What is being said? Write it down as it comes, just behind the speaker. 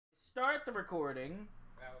Start the recording.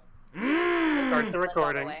 Start the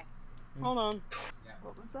recording. Hold on.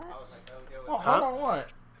 What was that? Oh, hold on, what?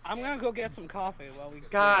 I'm gonna go get some coffee while we.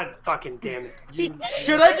 God fucking damn it.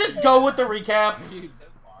 Should I just go with the recap?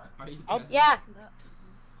 Yeah.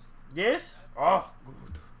 Yes? Oh,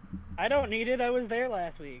 I don't need it. I was there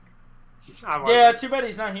last week. yeah, too bad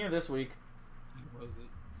he's not here this week.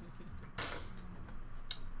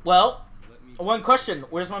 Well, one question.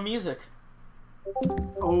 Where's my music?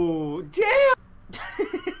 Oh, damn!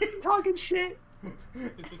 Talking shit.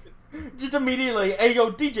 Just immediately, hey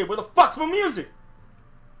yo DJ, where the fuck's my music?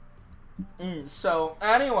 So,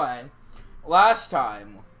 anyway, last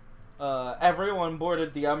time, everyone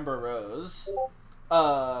boarded the Umber Rose.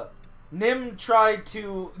 Nim tried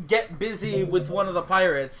to get busy with one of the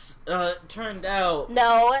pirates. Turned out...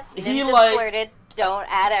 No, he Nim like... flirted. Don't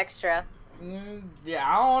add extra. Yeah,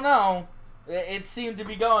 I don't know. It seemed to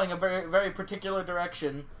be going a very, very particular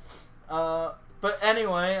direction. But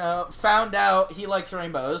anyway, found out he likes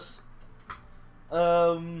rainbows.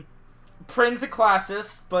 Prin's a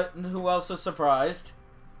classist, but who else is surprised?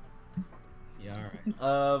 Yeah,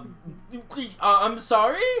 alright. I'm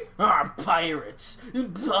sorry? Pirates.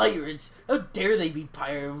 Pirates. How dare they be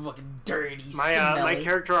fucking dirty, My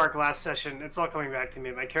character arc last session, it's all coming back to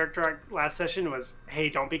me. My character arc last session was, hey,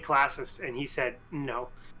 don't be classist. And he said, no.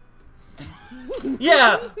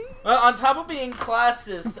 Yeah. On top of being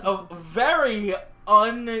classist, very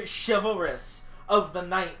unchivalrous of the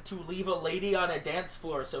knight to leave a lady on a dance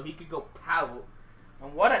floor so he could go pout.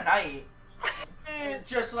 And what a night.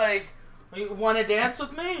 Just like... You want to dance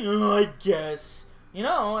with me? I guess. You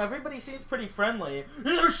know, everybody seems pretty friendly.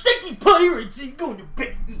 They're stinky pirates! You're going to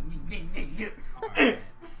bed!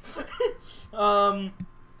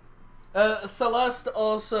 Celeste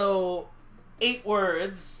also ate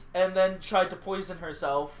words and then tried to poison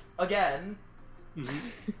herself again.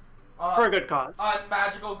 For a good cause. On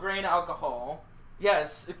magical grain alcohol.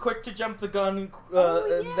 Yes, quick to jump the gun,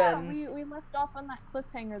 yeah, then... we left off on that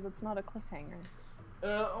cliffhanger that's not a cliffhanger.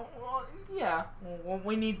 Well, yeah. Well,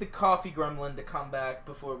 we need the coffee gremlin to come back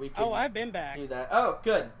before we can I've been back. do that. Oh,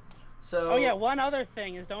 good. So... Oh yeah, one other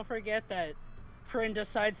thing is don't forget that Prin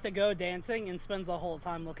decides to go dancing and spends the whole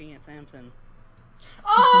time looking at Samson.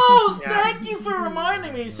 Oh, thank you for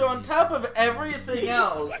reminding me. So on top of everything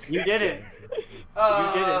else... You did it.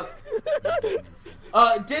 You did it.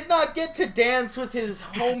 Did not get to dance with his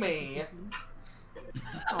homie.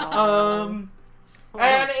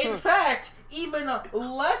 And in fact... Even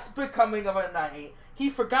less becoming of a night, he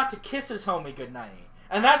forgot to kiss his homie goodnight.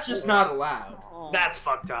 And that's just not allowed. That's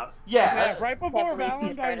fucked up. Yeah, right before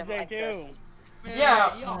Definitely Valentine's Day, like too. this.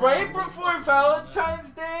 Yeah, right before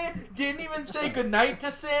Valentine's Day, didn't even say goodnight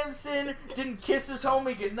to Samson, didn't kiss his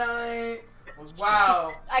homie goodnight.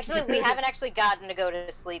 Wow. Actually, we haven't actually gotten to go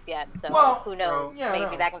to sleep yet, so Well, who knows? yeah,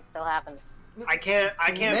 Maybe no. that can still happen. I can't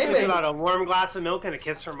Maybe. sleep without a warm glass of milk and a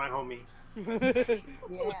kiss from my homie.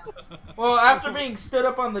 Yeah. Well, after being stood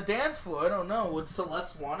up on the dance floor, I don't know, would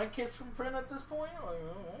Celeste want a kiss from Prin at this point?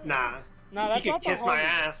 Nah. No, You that's can not kiss the my homie.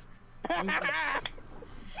 ass.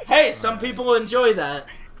 Hey, some people enjoy that.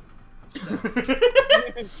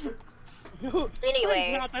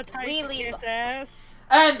 Anyway, Not the type we to leave. kiss ass.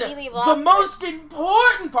 And We leave the off most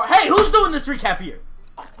important part... Hey, who's doing this recap here?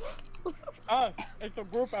 Oh, it's a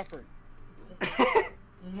group effort. Oh,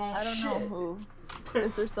 I don't know who.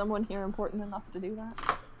 Is there someone here important enough to do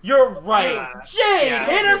that? You're right. Jade, yeah,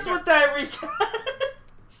 hit us yeah. with that recap.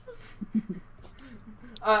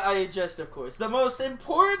 I just, of course. The most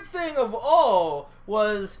important thing of all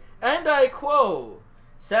was, and I quote,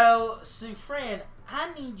 "So, Sufran,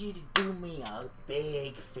 I need you to do me a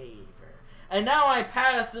big favor." And now I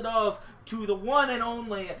pass it off to the one and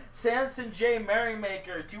only Samson J.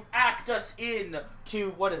 Merrymaker to act us in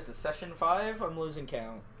to, what is this, session 5? I'm losing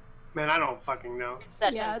count. Man, I don't fucking know.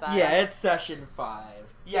 Session Yeah, it's- 5. Yeah, it's session 5.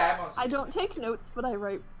 Yeah, I don't take notes, but I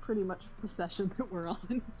write pretty much the session that we're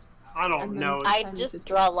on. I don't And then- know. I I need just to-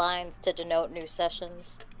 draw lines to denote new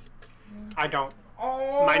sessions. I don't.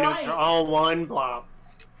 All My notes right. are all one blob.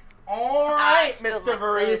 All right, still Mr. like those.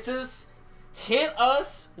 Voracious, hit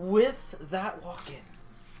us with that walk-in.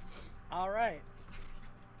 All right.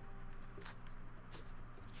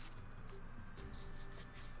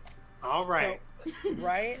 All right.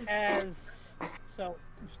 Right as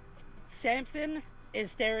Samson is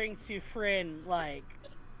staring Sufrin like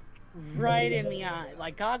right in the eye,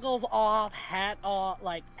 like goggles off, hat off,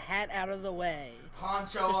 like hat out of the way.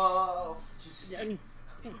 Poncho off. Just...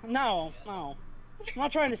 No, I'm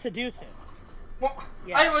not trying to seduce him. Well,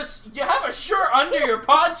 Yeah. You have a shirt under your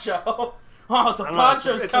poncho. Oh, the I don't know,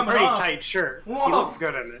 poncho's it's a coming pretty off. tight shirt. Whoa. He looks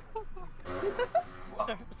good in it.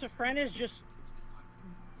 So Fren is just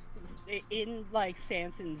in like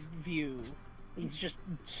Samson's view. He's just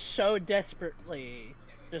so desperately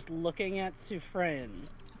just looking at Sufren.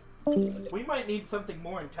 We might need something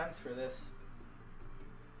more intense for this.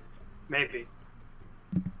 Maybe.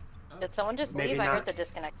 Did someone just Maybe leave? I not. heard the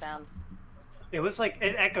disconnect sound. It was like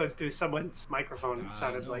it echoed through someone's microphone. It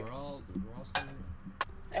sounded no, like. we're all still here.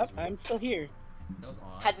 Yep, I'm still here. That was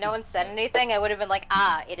odd. Had no one said anything, I would have been like,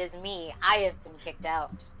 ah, it is me. I have been kicked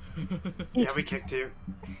out. Yeah, we kicked you.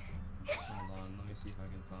 Hold on, let me see if I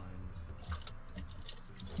can find.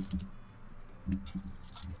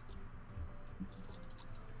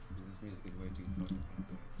 This music is way too fucking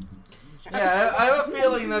loud. Yeah, I have a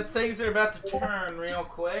feeling that things are about to turn real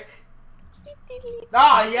quick.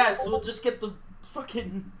 Ah, yes, we'll just get the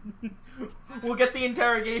fucking... we'll get the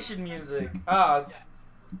interrogation music. Ah,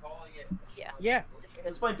 Yeah.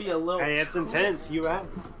 this might be a little... Hey, it's intense. You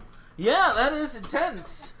asked. Yeah, that is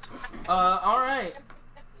intense. Alright.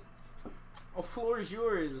 The floor is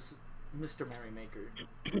yours, Mr. Merrymaker.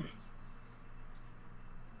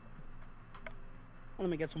 Let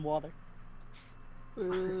me get some water.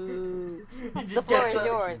 Ooh. You just The floor get is some-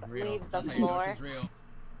 yours. She's real. Leaves the That's how you know floor. she's real.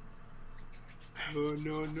 No,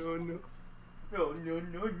 no, no, no. No, no,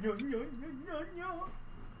 no, no, no, no, no.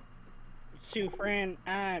 Sufren,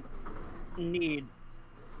 I need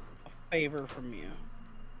a favor from you.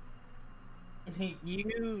 He...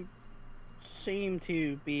 You seem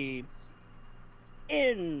to be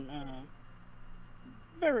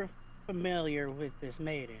very familiar with this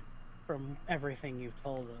maiden from everything you've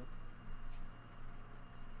told us.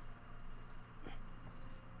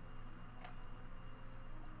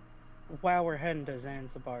 While we're heading to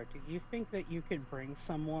Zanzibar, do you think that you could bring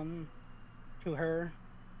someone to her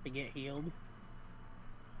to get healed?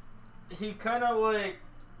 He kind of like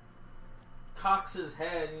cocks his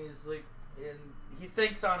head and he's like, and he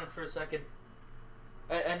thinks on it for a second,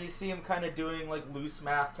 and you see him kind of doing like loose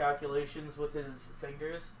math calculations with his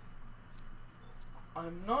fingers.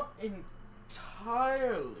 I'm not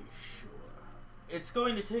entirely sure. It's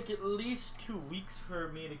going to take at least 2 weeks for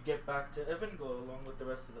me to get back to Evangel along with the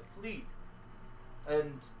rest of the fleet.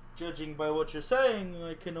 And judging by what you're saying,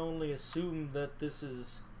 I can only assume that this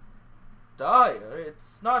is dire.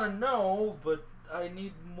 It's not a no, but I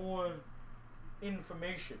need more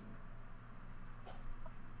information.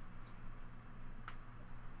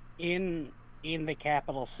 In the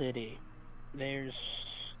capital city, there's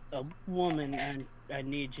a woman, and I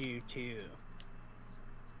need you to,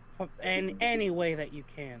 in any way that you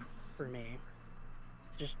can, for me,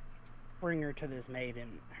 just bring her to this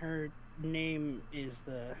maiden. Her name is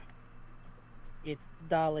it's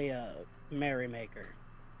Dahlia Merrymaker.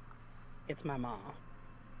 It's my mom.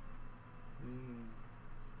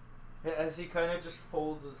 As he kind of just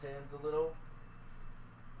folds his hands a little.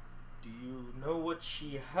 Do you know what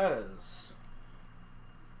she has?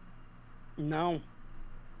 No,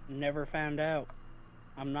 never found out.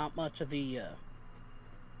 I'm not much of the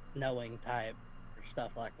knowing type or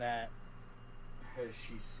stuff like that. Has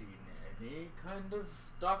she seen any kind of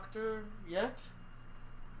doctor yet?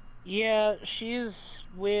 Yeah, she's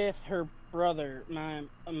with her brother, my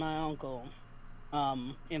uncle,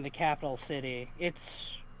 in the capital city.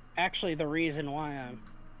 It's actually the reason why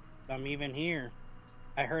I'm even here.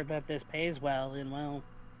 I heard that this pays well, and well,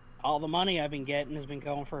 all the money I've been getting has been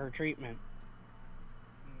going for her treatment.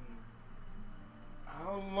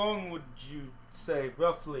 How long would you say,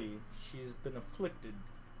 roughly, she's been afflicted?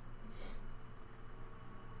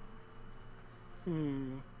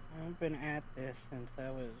 I've been at this since I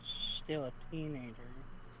was still a teenager.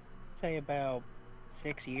 Say about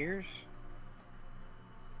 6 years.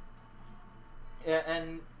 Yeah,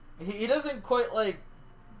 and he doesn't quite, like,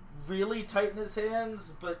 really tighten his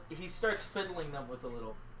hands, but he starts fiddling them a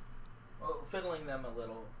little.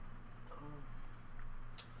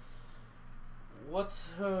 What's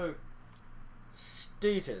her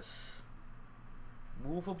status?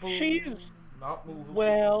 Movable? She's... Not movable?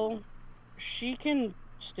 Well, she can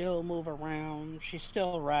still move around. She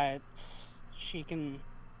still writes. She can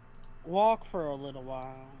walk for a little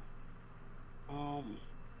while.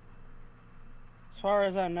 As far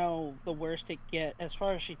as I know, the worst it gets, as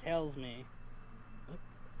far as she tells me,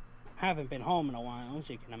 I haven't been home in a while, as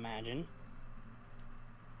you can imagine.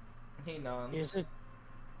 He nods.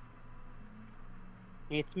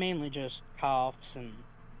 It's mainly just coughs and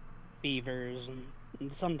fevers, and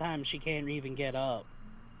sometimes she can't even get up.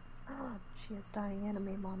 She has dying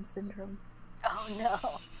anime mom syndrome.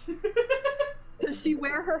 Oh no. Does she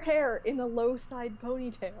wear her hair in a low side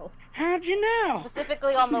ponytail? How'd you know?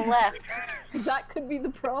 Specifically on the left. That could be the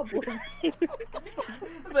problem.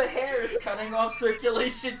 The hair is cutting off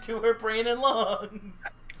circulation to her brain and lungs.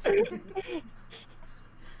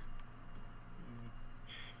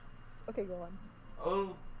 Okay, go on.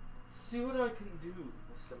 I'll see what I can do,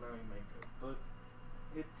 Mr. Merrymaker, but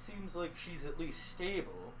it seems like she's at least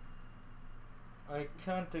stable. I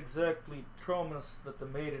can't exactly promise that the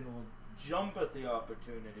maiden will jump at the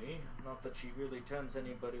opportunity. Not that she really turns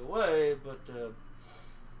anybody away, but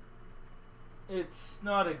it's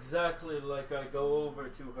not exactly like I go over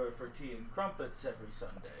to her for tea and crumpets every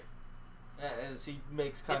Sunday. As he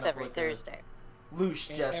makes kind It's of every like Thursday. a loose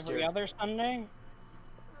gesture. Every other Sunday?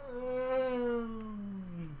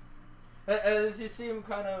 As you see him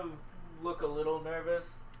kind of look a little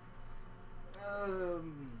nervous.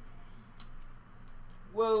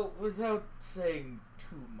 Well, without saying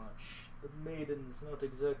too much, the maiden's not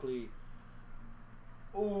exactly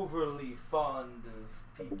overly fond of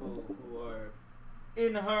people who are,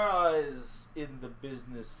 in her eyes, in the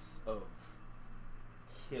business of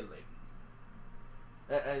killing.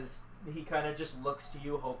 As he kind of just looks to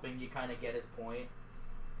you, hoping you kind of get his point.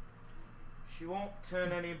 She won't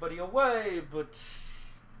turn anybody away, but,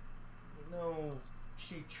 you know,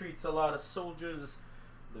 she treats a lot of soldiers,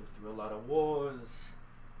 lived through a lot of wars.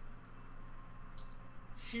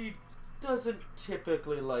 She doesn't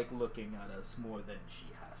typically like looking at us more than she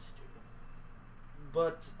has to.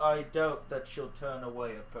 But I doubt that she'll turn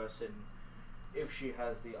away a person if she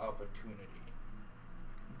has the opportunity.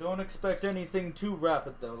 Don't expect anything too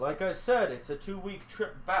rapid, though. Like I said, it's a 2-week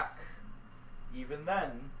trip back. Even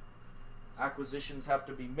then, acquisitions have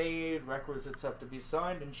to be made, requisites have to be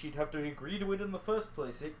signed, and she'd have to agree to it in the first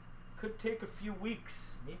place. It could take a few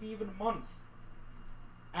weeks, maybe even a month.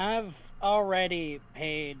 I've already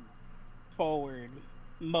paid forward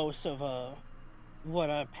most of what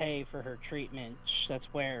I pay for her treatment. That's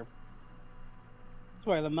where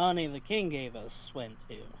the money the king gave us went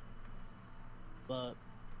to. But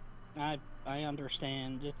I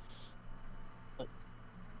understand but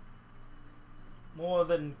more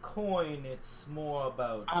than coin, it's more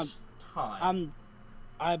about time.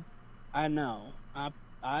 I know.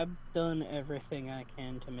 I've done everything I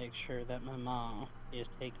can to make sure that my mom is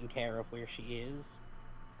taken care of where she is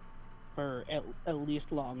for at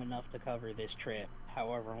least long enough to cover this trip,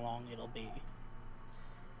 however long it'll be.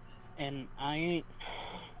 And I ain't...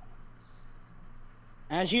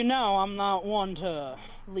 As you know, I'm not one to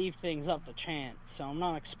leave things up to chance, so I'm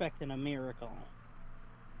not expecting a miracle.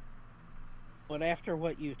 But after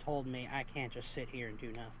what you told me, I can't just sit here and do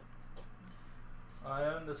nothing. I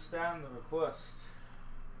understand the request.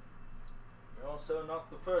 You're also not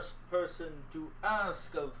the first person to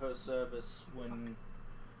ask of her service when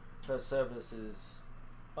her service is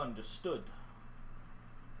understood.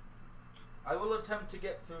 I will attempt to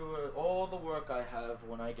get through all the work I have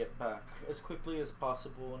when I get back as quickly as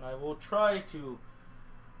possible, and I will try to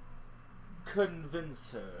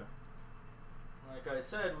convince her. Like I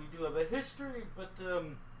said, we do have a history, but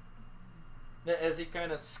as he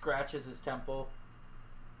kind of scratches his temple,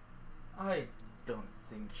 I don't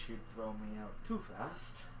think she'd throw me out too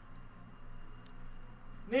fast.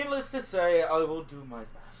 Needless to say, I will do my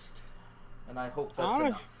best, and I hope that's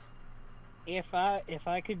enough. If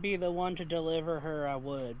I could be the one to deliver her, I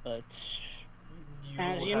would, but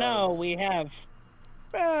as you know, we have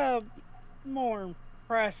more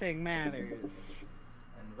pressing matters.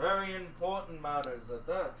 And very important matters at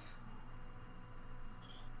that.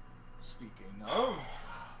 Speaking of,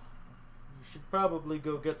 you should probably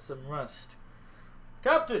go get some rest.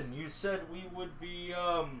 Captain, you said we would be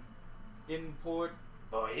in port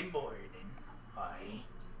by morning. Aye.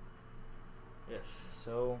 Yes,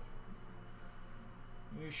 so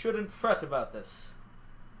you shouldn't fret about this.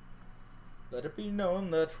 Let it be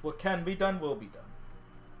known that what can be done will be done.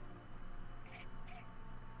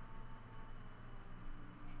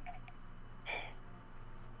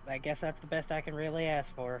 I guess that's the best I can really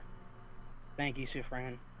ask for. Thank you,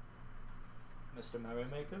 Sufran. Mr.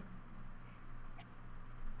 Merrymaker?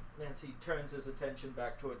 Nancy turns his attention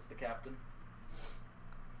back towards the captain.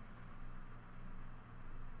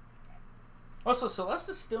 Also, Celeste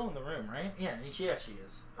is still in the room, right? Yeah, she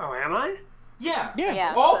is. Oh, am I? Yeah.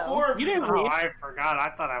 Yeah, All so. four of you. didn't Oh, leave. I forgot. I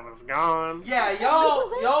thought I was gone. Yeah,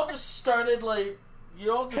 y'all just started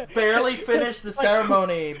y'all just barely finished the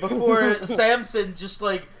ceremony before Samson just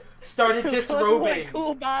started disrobing. Like,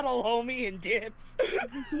 cool bottle, homie, and dips.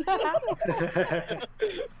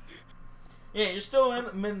 Yeah, you're still in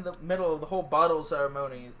the middle of the whole bottle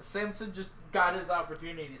ceremony. Samson just got his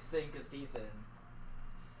opportunity to sink his teeth in.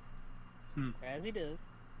 As he does.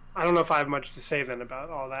 I don't know if I have much to say then about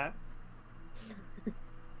all that.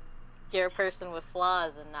 You're a person with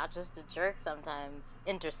flaws and not just a jerk sometimes.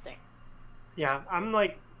 Interesting. Yeah, I'm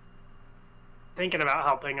like thinking about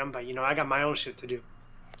helping him, but I got my own shit to do.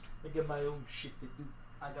 I got my own shit to do.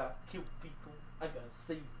 I gotta kill people. I gotta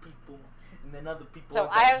save people. And then other people. So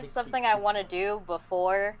I have something I want to do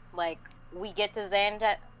before, like, we get to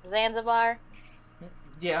Zanzibar.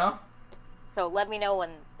 Yeah. So let me know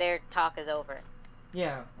when their talk is over.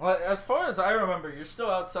 Yeah. Well, as far as I remember, you're still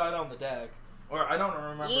outside on the deck. Or I don't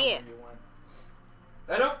remember where you went.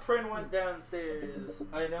 I know Prin went downstairs.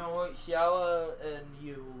 I know Hyala and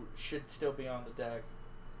you should still be on the deck.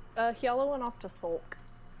 Hyala went off to sulk.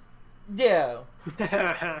 Yeah.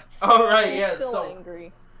 Oh, right, He's yeah. still So,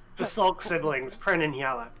 angry. The Sulk siblings, Pren and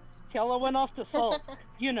Hyala. Kella went off to sulk,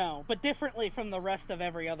 but differently from the rest of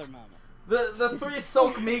every other moment. the three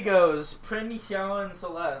Sulk Migos, Prin, Hyala, and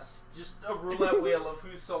Celeste. Just a roulette wheel of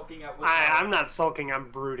who's sulking at what time. I'm not sulking, I'm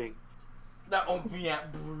brooding. Oh, yeah,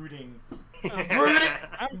 brooding.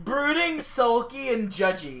 Brooding, sulky, and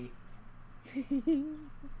judgy.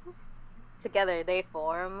 Together they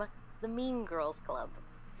form the Mean Girls Club.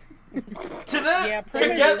 Yeah,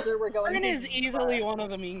 Prin is easily one of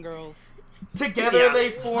the mean girls. Together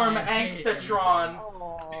they form Angstatron.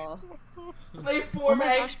 Aww. They form You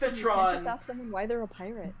can't just Angstatron. ask someone why they're a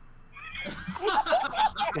pirate.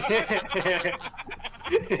 Alright,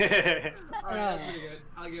 that's pretty good.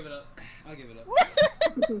 I'll give it up.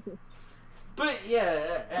 But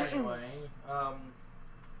yeah, anyway.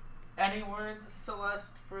 Any words,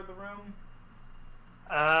 Celeste, for the room?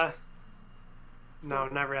 No,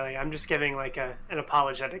 not really. I'm just giving like an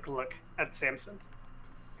apologetic look at Samson.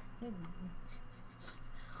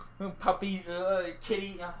 Puppy,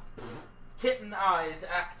 kitten eyes,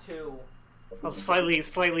 Act 2. Well,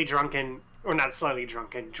 slightly drunken, or not slightly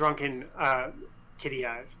drunken, kitty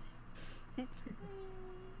eyes.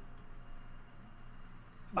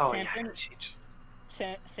 Oh, Samson,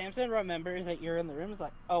 yeah. Samson remembers that you're in the room. He's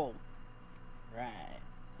like, oh, right.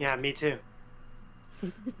 Yeah, me too.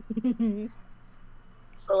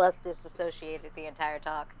 Celeste disassociated the entire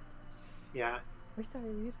talk. Yeah. We're sorry,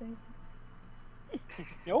 were you saying something?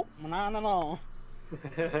 Nope, not at all.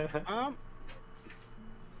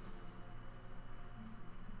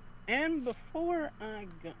 And before I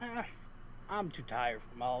go, I'm too tired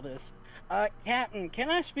from all this. Captain, can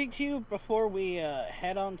I speak to you before we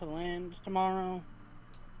head on to land tomorrow?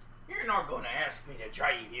 You're not gonna ask me to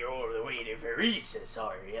drive you all the way to Veresis,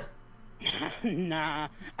 are you? Nah,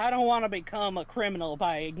 I don't want to become a criminal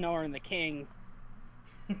by ignoring the king.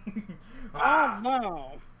 Oh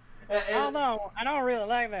no. Although, I don't really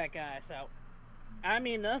like that guy, so... I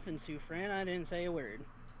mean nothing, Sue friend. I didn't say a word.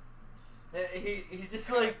 He just,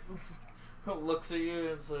 like, looks at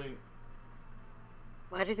you and is like...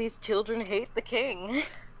 Why do these children hate the king?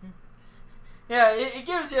 Yeah, it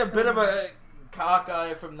gives you a bit of a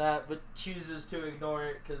cockeye from that, but chooses to ignore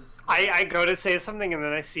it, because... I go to say something, and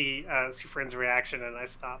then I see Sufrin's reaction, and I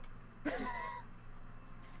stop.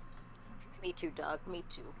 Me too, dog. Me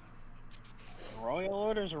too. Royal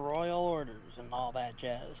orders are royal orders and all that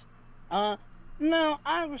jazz. No,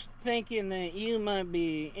 I was thinking that you might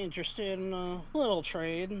be interested in a little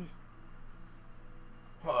trade.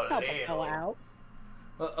 Help a fella out.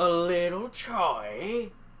 A little try?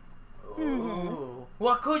 Mm-hmm. Ooh,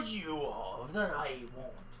 what could you have that I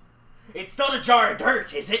won't? It's not a jar of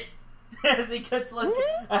dirt, is it? As he gets like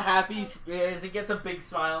as he gets a big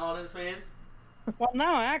smile on his face. Well,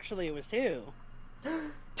 no, actually it was two.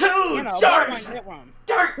 Two Jars jars of one.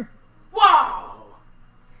 dirt! Wow!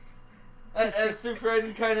 As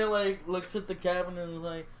Sufren kind of like looks at the cabin and is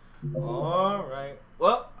like, alright.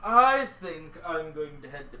 Well, I think I'm going to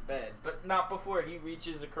head to bed, but not before he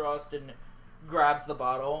reaches across and grabs the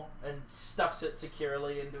bottle and stuffs it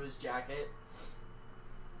securely into his jacket.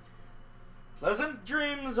 Pleasant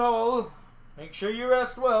dreams, all. Make sure you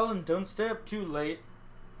rest well and don't stay up too late.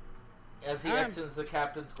 As he exits the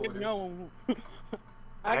captain's quarters. No.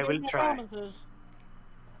 I will try. Promises.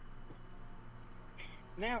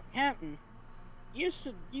 Now, Captain, you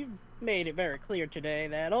made it very clear today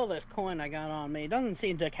that all this coin I got on me doesn't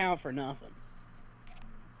seem to count for nothing.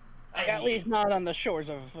 At least not on the shores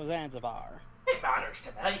of Zanzibar. It matters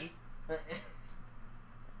to me.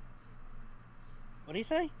 What'd he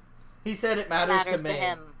say? He said it matters to me.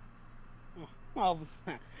 him. Well,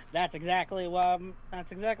 that's exactly why I'm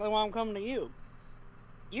coming to you.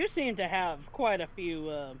 You seem to have quite a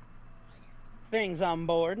few things on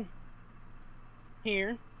board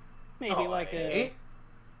here. Maybe like a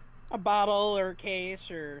bottle or a case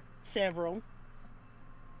or several.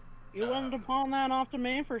 You willing to pawn that off to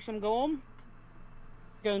me for some gold?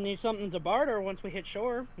 Gonna need something to barter once we hit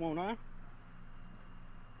shore, won't I?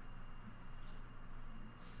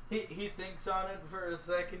 He thinks on it for a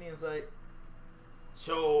second. He's like,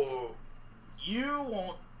 so you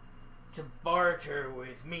want to barter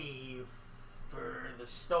with me for the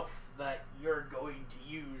stuff that you're going to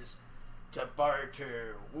use to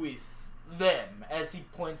barter with them, as he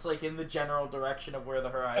points like in the general direction of where the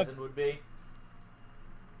horizon would be.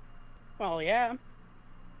 Well, yeah.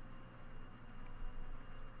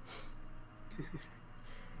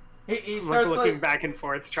 He starts looking like back and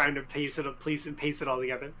forth, trying to pace it all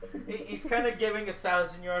together. he's kind of giving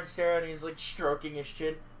 1,000-yard stare, and he's like stroking his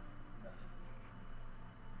chin.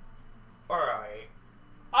 Alright,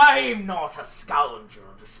 I'm not a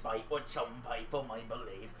scoundrel, despite what some people might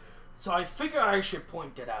believe, so I figure I should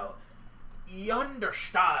point it out. You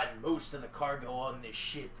understand most of the cargo on this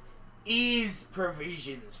ship is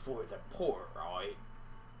provisions for the poor, right?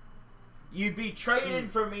 You'd be trading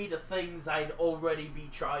for me the things I'd already be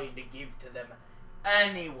trying to give to them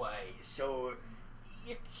anyway, so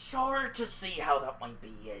you sort to see how that might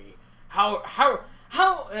be. How,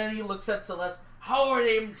 and he looks at Celeste, how are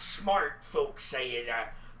them smart folks saying,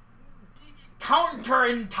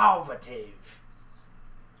 counterintuitive?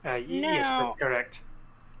 Yes, that's correct.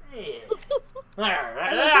 Yeah.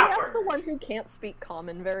 That's the one who can't speak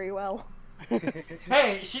common very well.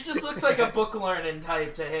 Hey, she just looks like a book learning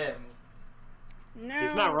type to him. No,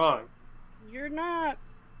 He's not wrong. You're not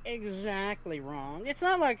exactly wrong. It's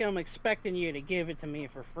not like I'm expecting you to give it to me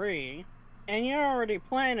for free. And you're already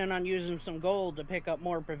planning on using some gold to pick up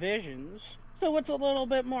more provisions. So it's a little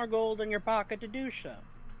bit more gold in your pocket to do so.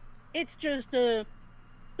 It's just a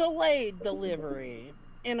delayed delivery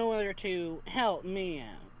in order to help me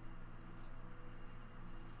out.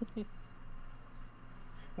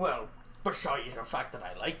 Well, besides the fact that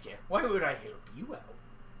I like you, why would I help you out?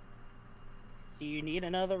 Do you need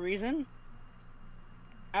another reason?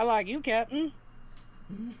 I like you, Captain.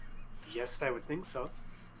 Yes, I would think so.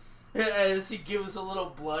 As he gives a little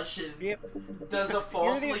blush and does a You're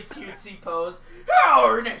falsely cutesy pose.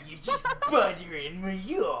 Oh, now you're just buttering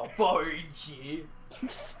me up, aren't you?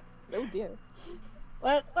 Oh dear.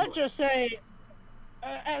 Let's just say,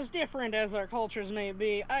 as different as our cultures may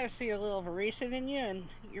be, I see a little Varisen in you, and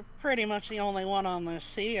you're pretty much the only one on this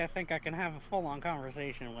sea I think I can have a full-on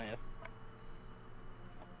conversation with.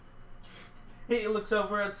 He looks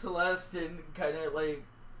over at Celeste and kind of like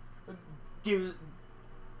gives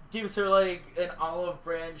her like an olive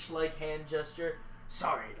branch like hand gesture.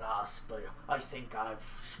 Sorry, lass, but I think I've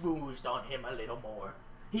smoothed on him a little more.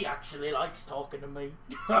 He actually likes talking to me.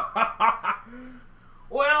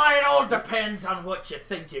 Well, it all depends on what you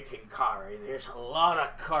think you can carry. There's a lot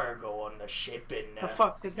of cargo on the ship, and The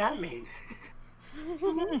fuck did that mean?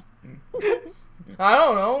 I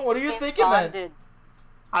don't know. What are you thinking, then? Bonded.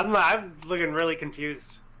 I'm looking really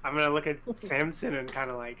confused. I'm gonna look at Samson and kind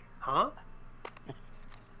of like, huh?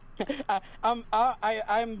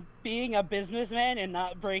 I'm being a businessman and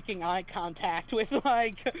not breaking eye contact with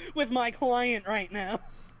my client right now.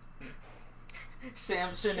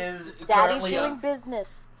 Samson is Daddy's currently doing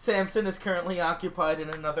business. Samson is currently occupied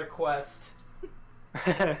in another quest.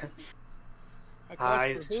 A I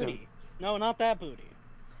quest for booty. No, not that booty.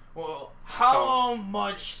 Well, how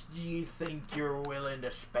much do you think you're willing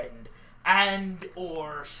to spend, and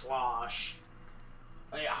or slash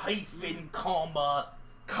a hyphen comma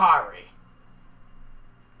carry?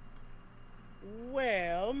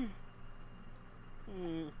 Well,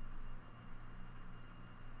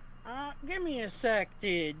 give me a sec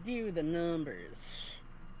to do the numbers.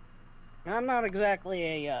 I'm not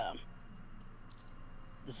exactly a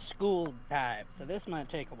the school type, so this might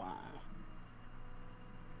take a while.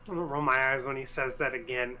 I'm gonna roll my eyes when he says that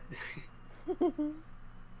again.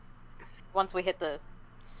 Once we hit the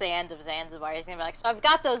sand of Zanzibar, he's gonna be like, so I've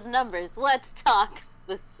got those numbers, let's talk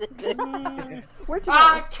specifics. Where'd you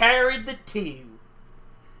I go? carried the two.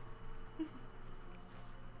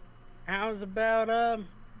 How's about,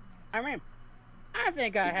 I mean, I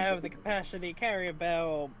think I have the capacity to carry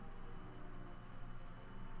about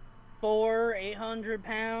 800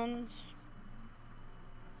 pounds.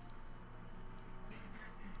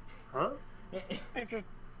 Huh?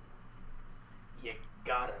 You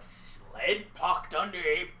got a sled parked under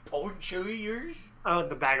a poncho of yours? Oh,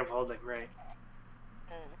 the bag of holding, right.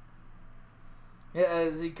 Yeah,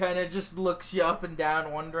 as he kind of just looks you up and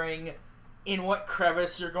down, wondering in what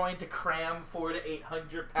crevice you're going to cram 400 to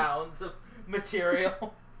 800 pounds of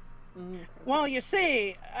material. Well, you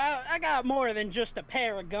see, I got more than just a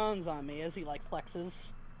pair of guns on me, as he, like, flexes.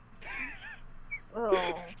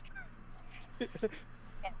 Oh.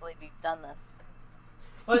 can't believe you've done this.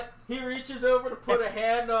 But he reaches over to put a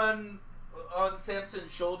hand on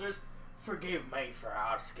Samson's shoulders. Forgive me for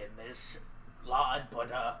asking this, lad,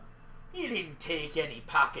 but you didn't take any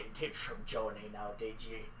pocket tips from Johnny now, did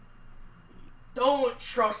you? Don't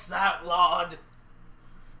trust that lad.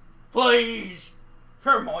 Please,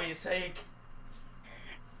 for my sake.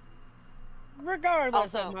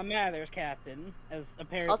 Regardless Also- of my manners, Captain, as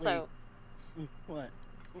apparently... Also, What?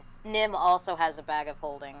 Nim also has a bag of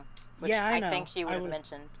holding, which Yeah, I know. think she would I have was-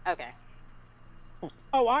 mentioned. Okay.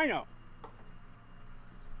 Oh, I know.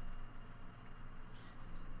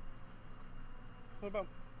 What about...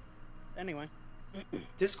 Anyway.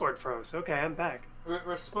 Discord froze. Okay, I'm back.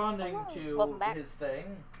 Responding to Welcome back. his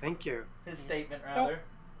thing, Thank you. his statement rather.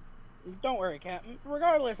 Don't worry, Captain.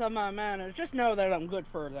 Regardless of my manners, just know that I'm good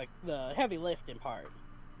for the heavy lifting part.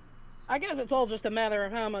 I guess it's all just a matter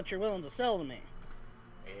of how much you're willing to sell to me.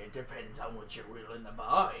 It depends how much you're willing to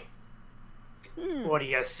buy. What are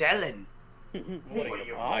you selling? What are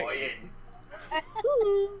you buying?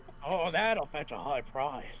 Oh, that'll fetch a high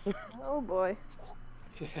price. Oh boy.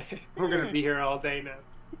 We're gonna be here all day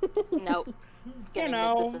now. Nope. Gonna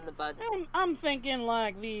know, nip this in the bud. I'm thinking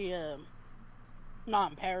like the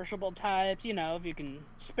non-perishable types. You know, if you can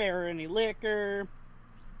spare any liquor,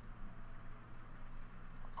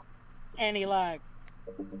 any like,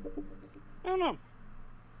 I don't know.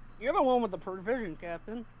 You're the one with the provision,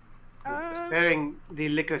 Captain. Sparing the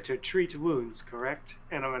liquor to treat wounds, correct?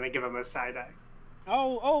 And I'm gonna give him a side eye.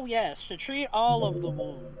 Oh yes, to treat all of the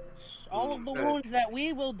wounds. All of the Good. wounds that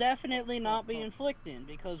we will definitely not be inflicting,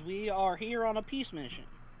 because we are here on a peace mission.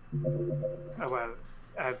 Oh well,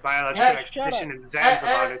 biological Hey, expedition shut in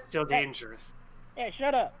Zanzibar, Hey, it's still dangerous. Hey,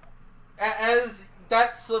 shut up. As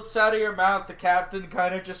that slips out of your mouth, the captain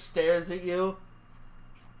kind of just stares at you.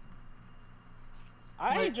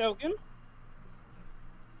 I ain't joking.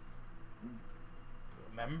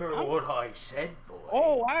 Remember what I said, boy?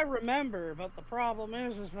 Oh, I remember, but the problem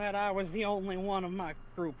is that I was the only one of my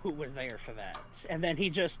group who was there for that. And then he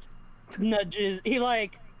just nudges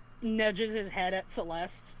his head at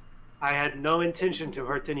Celeste. I had no intention to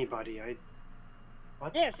hurt anybody.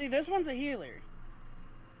 What? Yeah, see, this one's a healer.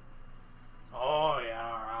 Oh,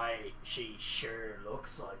 yeah, right. She sure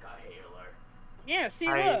looks like a healer. Yeah, see,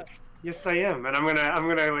 I- look. Yes, I am, and I'm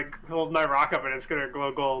gonna like hold my rock up, and it's gonna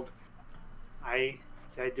glow gold. I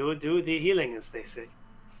do the healing, as they say.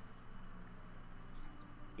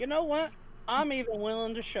 You know what? I'm even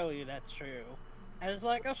willing to show you that's true. As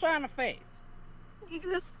like a sign of faith. You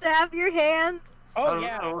gonna stab your hand? Oh,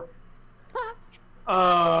 yeah.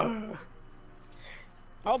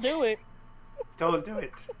 I'll do it. Don't do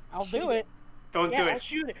it. I'll do it. Don't Yeah, do I'll it.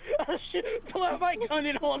 shoot it. I'll pull out my gun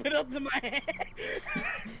and hold it up to my head.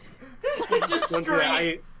 It just Don't do it.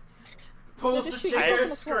 screams, pulls the Just shoot trigger, yourself in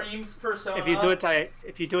the foot. screams persona. If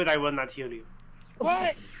you do it, I will not heal you.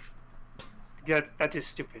 What? Yeah, that is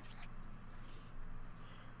stupid.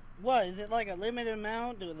 What, is it like a limited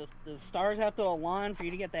amount? Do the stars have to align for you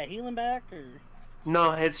to get that healing back, or?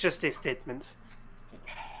 No, it's just a statement.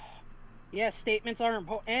 Yeah, statements are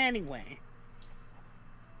important. Anyway,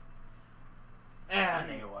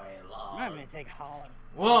 Anyway, I'm lord. gonna take a holler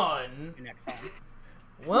One, next time.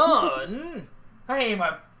 I'm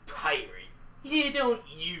a pirate. You don't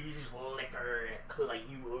use liquor to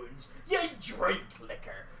clean wounds. You drink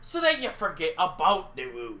liquor so that you forget about the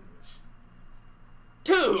wounds.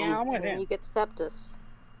 Two, Yeah, I'm with And then him. you get septus.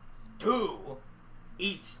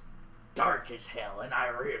 it's dark as hell, and I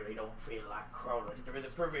really don't feel like crawling through the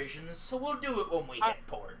provisions, so we'll do it when we hit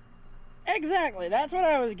port. Exactly, that's what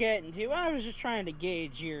I was getting to. I was just trying to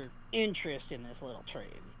gauge your interest in this little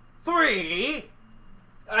trade. 3,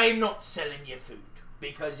 I'm not selling you food,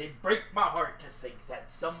 because it'd break my heart to think that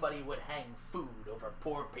somebody would hang food over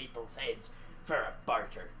poor people's heads for a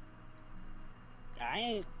barter. I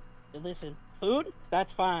ain't. Listen, food?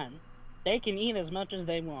 That's fine. They can eat as much as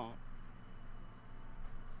they want.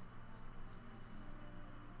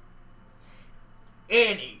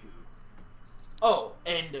 Anywho. Oh,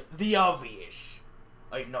 and the obvious.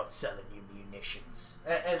 I'm not selling you munitions.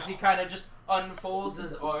 As he kind of just unfolds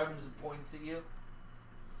his arms and points at you.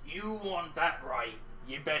 You want that right,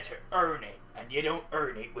 you better earn it. And you don't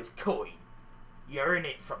earn it with coin. You earn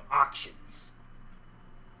it from auctions.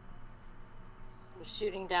 Was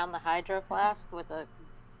shooting down the hydro flask with a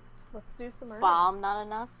Let's do some earning. bomb not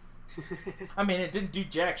enough? I mean, it didn't do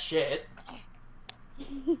jack shit.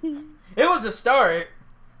 It was a start.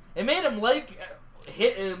 It made him like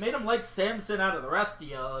it made him like Samson out of the rest of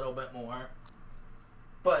you a little bit more.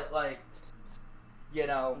 But like, you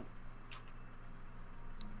know,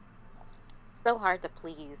 So hard to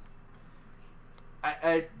please.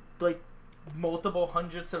 like multiple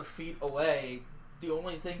hundreds of feet away, the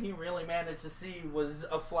only thing he really managed to see was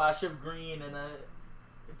a flash of green and a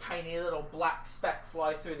tiny little black speck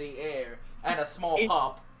fly through the air and a small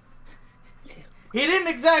pop. He didn't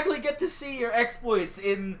exactly get to see your exploits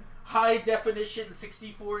in high definition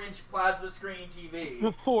 64-inch plasma screen TV.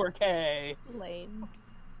 4K. Lame.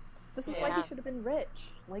 This is why he should have been rich,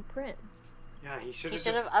 like Print. Yeah, he should He have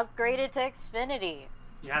should have upgraded to Xfinity.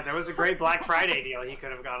 Yeah, there was a great Black Friday deal he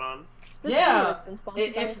could have got on. This video has been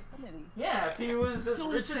sponsored by Xfinity. Yeah, if he was as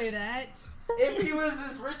Don't rich say as that. if he was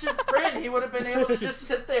as rich as Print, he would have been able to just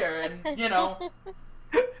sit there and, you know,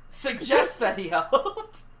 suggest that he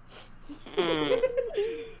helped.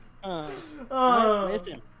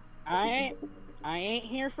 Listen, I ain't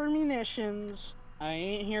here for munitions. I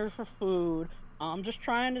ain't here for food. I'm just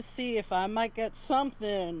trying to see if I might get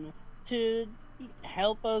something to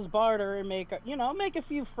help us barter and make a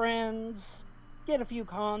few friends, get a few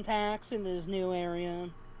contacts in this new area.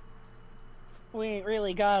 We ain't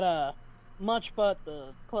really got much but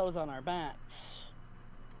the clothes on our backs.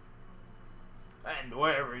 And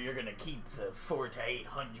wherever you're gonna keep the 400 to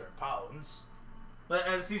 800 pounds. But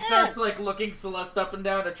as he starts like looking Celeste up and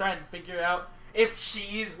down to try and figure out if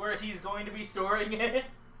she's where he's going to be storing it.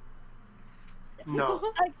 No.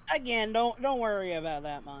 Again, don't worry about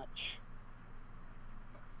that much.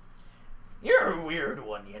 You're a weird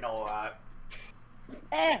one, you know.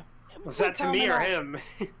 Was that to me or him?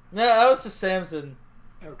 Yeah, that was to Samson.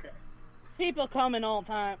 Okay. People come in all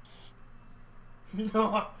types.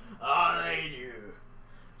 No, they do.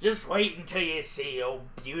 Just wait until you see old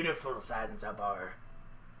beautiful Zanzibar.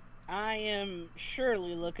 I am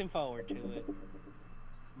surely looking forward to it.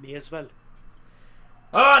 Me as well.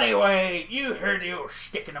 Anyway, you heard the old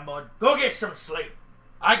stick in the mud. Go get some sleep.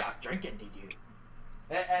 I got drinking to do.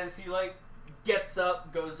 As he, like, gets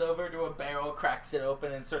up, goes over to a barrel, cracks it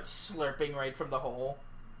open, and starts slurping right from the hole.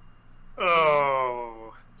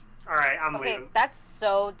 Oh. Alright, I'm leaving. That's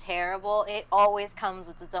so terrible. It always comes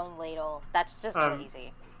with its own ladle. That's just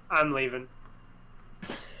lazy. I'm leaving.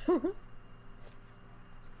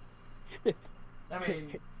 I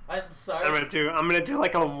mean, I'm sorry. I'm gonna do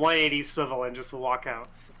like a 180 swivel and just walk out.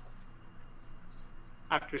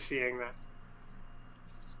 After seeing that.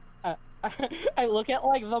 I look at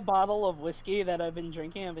like the bottle of whiskey that I've been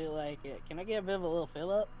drinking and be like, can I get a bit of a little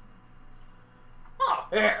fill up? Oh,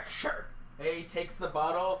 yeah, sure. He takes the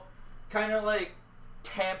bottle, kind of like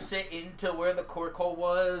tamps it into where the cork hole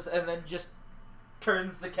was, and then just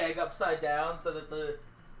turns the keg upside down so that the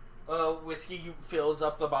whiskey fills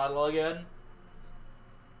up the bottle again.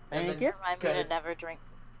 And Thank you. I'm gonna never drink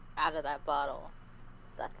out of that bottle.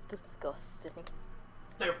 That's disgusting.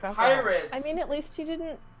 They're pirates. I mean, at least he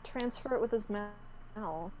didn't transfer it with his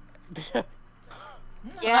mouth.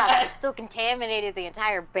 Yeah, it still contaminated the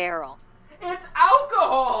entire barrel. It's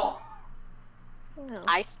alcohol. No.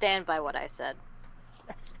 I stand by what I said.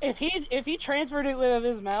 If he transferred it with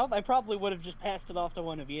his mouth, I probably would have just passed it off to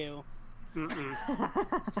one of you.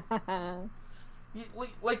 Mm-mm. You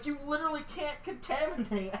literally can't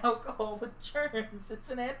contaminate alcohol with germs. It's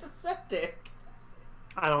an antiseptic.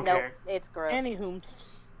 I don't Nope, care. it's gross. Anywho,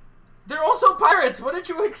 They're also pirates. What did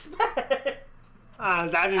you expect? I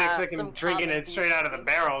didn't expect him some drinking common it straight out of the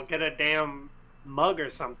barrel. Get a damn mug or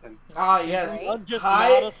something. Ah, yes. just High,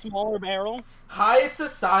 not a smaller barrel. high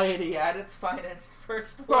society at its finest.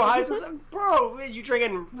 First Bro, world. bro, you drink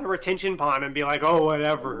in the retention pond and be like, oh,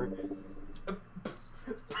 whatever.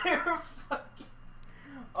 They're fucking.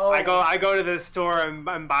 Oh. I go to the store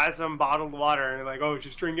and buy some bottled water and like, oh,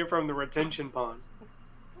 just drink it from the retention pond.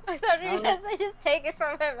 I thought you were gonna say just take it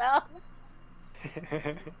from my mouth.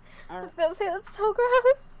 I was gonna say that's so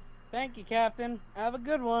gross. Thank you, Captain. Have a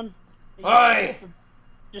good one. Aye.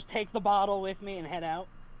 Just take the bottle with me and head out.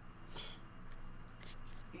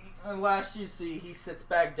 Last you see, he sits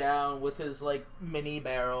back down with his like mini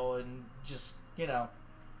barrel and just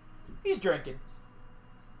he's drinking.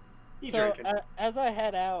 Drinking. As I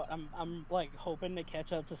head out, I'm like hoping to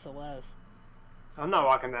catch up to Celeste. I'm not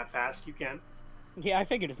walking that fast. You can. Yeah, I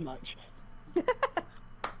figured as much.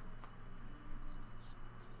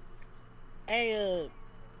 Hey,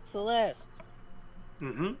 Celeste.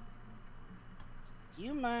 Mm-hmm.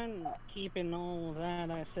 You mind keeping all of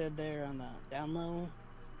that I said there on the down low?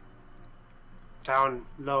 Down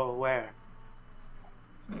low where?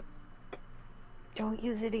 Don't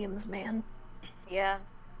use idioms, man. Yeah.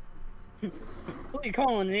 What you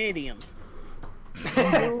calling an idiom?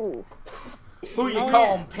 No. Who you Oh, call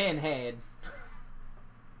yeah. him, Pinhead?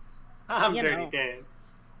 I'm You Dirty know. Dan.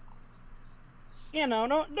 You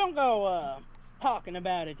know, don't go talking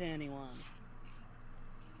about it to anyone.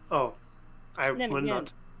 Oh, I Then would again,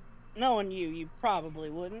 not. knowing you probably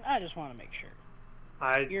wouldn't. I just want to make sure.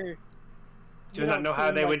 I You do not don't know how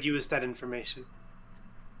seem they like- would use that information.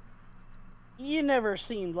 You never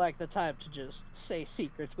seemed like the type to just say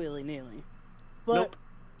secrets willy-nilly. But Nope.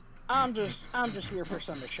 I'm just here for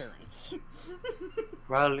some assurance.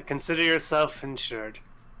 Well, consider yourself insured.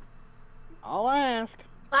 All I ask.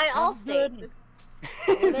 By I'm Allstate.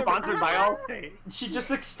 good. Sponsored by Allstate. She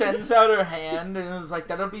just extends out her hand and is like,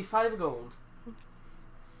 that'll be 5 gold.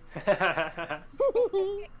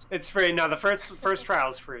 It's free. No, the first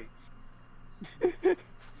trial's free.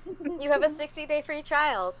 You have a 60-day free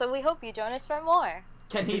trial, so we hope you join us for more.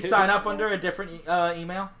 Can he sign up under a different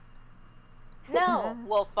email? No,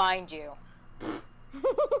 we'll find you.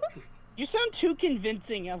 You sound too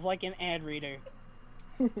convincing as like an ad reader.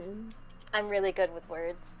 I'm really good with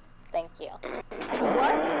words. Thank you.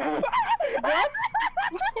 What? What?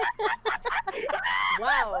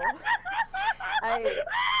 Wow.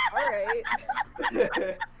 Alright.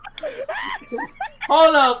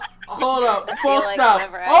 Hold up. I Full feel like stop.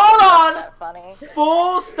 whenever I Hold say on. that funny.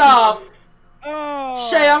 Full stop. Oh.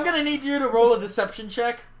 Shay, I'm gonna need you to roll a deception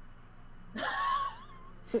check.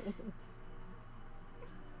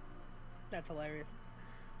 That's hilarious.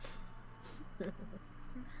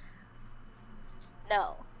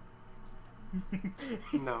 No.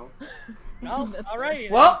 No. No, That's all right.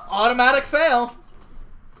 Well, automatic fail.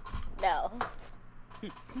 No.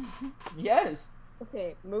 Yes.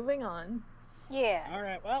 Okay, moving on. Yeah. All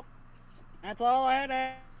right. Well, that's all I had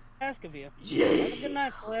to ask of you. Have a Yeah. good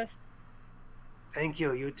night, Celeste. Thank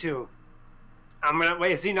you. You too. I'm gonna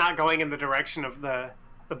wait. Is he not going in the direction of the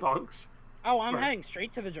bunks? Oh, I'm Right. heading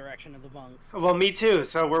straight to the direction of the bunks. Well, me too.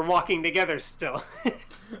 So we're walking together still.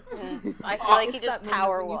 I feel like he It's just that moment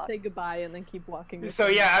power when you walked. say goodbye and then keep walking. with So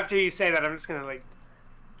them. yeah, after you say that, I'm just gonna like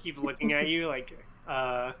keep looking at you like,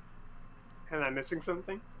 am I missing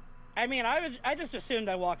something? I mean, I just assumed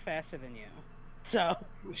I walked faster than you. So,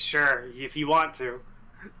 Sure, if you want to.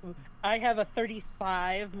 I have a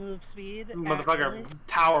 35 move speed. Motherfucker, actually.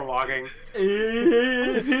 power walking.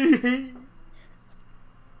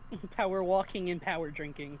 Power walking and power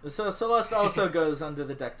drinking. So Celeste also goes under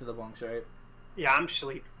the deck to the bunks, right? Yeah, I'm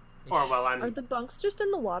sleep. Or well, Are I'm. the bunks just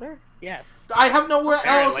in the water? Yes. I have nowhere else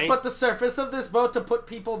Apparently. but the surface of this boat to put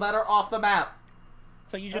people that are off the map.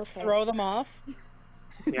 So you just Okay. throw them off.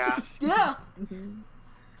 Yeah. Yeah.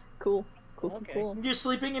 Cool. Cool. Okay. Cool. You're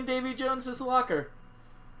sleeping in Davy Jones's locker.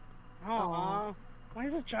 Aw. Why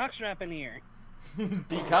is this jockstrap in here?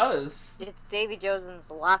 Because It's Davy Jones's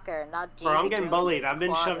locker, not Davy Bro, I'm getting Jones's bullied. I've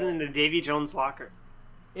been closet. shoved into Davy Jones' locker.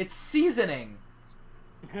 it's seasoning.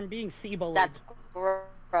 I'm being sea-bullied. That's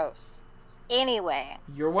gross. Anyway.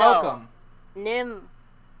 You're so, welcome. Nim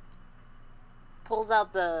pulls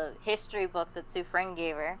out the history book that Sufren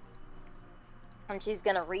gave her, and she's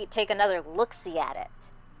gonna take another look-see at it.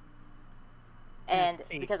 And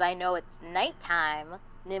see. because I know it's nighttime,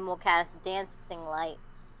 Nim will cast dancing lights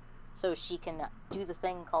so she can do the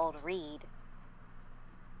thing called read.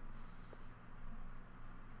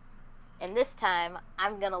 And this time,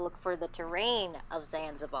 I'm gonna look for the terrain of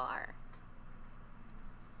Zanzibar.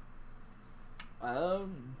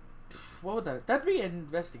 What would that? That'd be an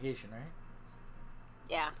investigation, right?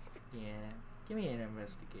 Yeah. Yeah. Give me an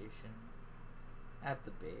investigation. At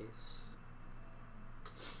the base.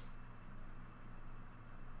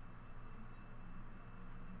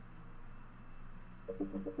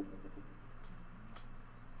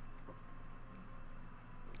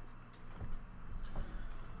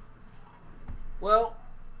 Well,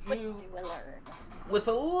 What you, do I learn? with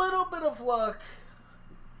a little bit of luck,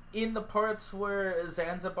 in the parts where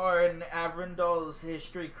Zanzibar and Avrindal's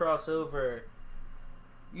history cross over,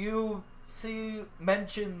 you see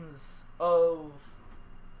mentions of,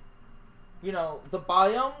 you know, the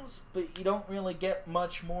biomes, but you don't really get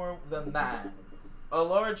much more than that. A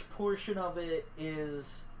large portion of it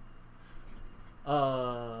is,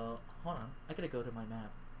 hold on, I gotta go to my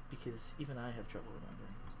map, because even I have trouble remembering.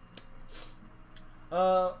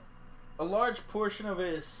 A large portion of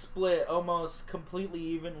it is split almost completely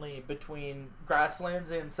evenly between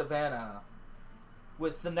grasslands and savanna,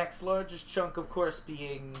 with the next largest chunk, of course,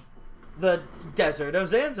 being the desert of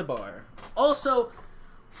Zanzibar. Also,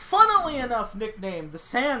 funnily enough, nicknamed the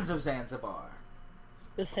Sands of Zanzibar.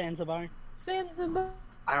 The Zanzibar. Zanzibar.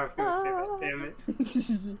 I was gonna say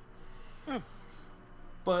that, damn it.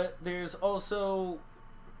 But there's also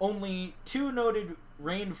only 2 noted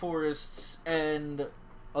rainforests and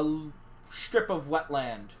a strip of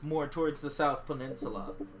wetland more towards the South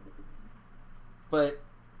Peninsula. But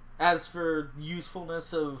as for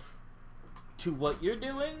usefulness to what you're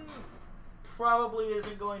doing, probably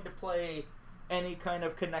isn't going to play any kind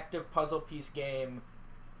of connective puzzle piece game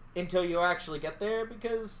until you actually get there,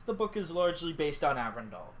 because the book is largely based on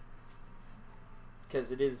Arendelle.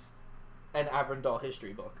 Because it is an Arendelle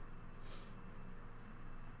history book.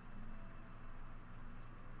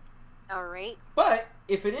 Alright. But,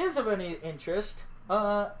 if it is of any interest,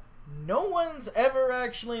 no one's ever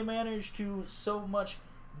actually managed to so much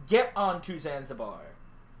get onto Zanzibar.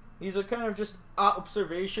 These are kind of just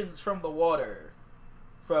observations from the water,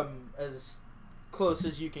 from as close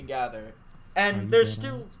as you can gather. And they're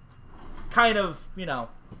still kind of, you know,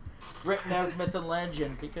 written as myth and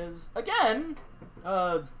legend, because, again,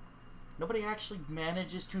 nobody actually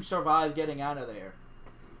manages to survive getting out of there.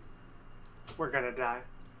 We're gonna die.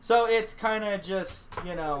 So it's kind of just,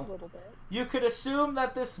 you A know, little bit. you could assume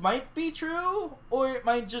that this might be true, or it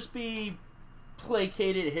might just be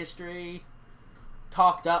placated history,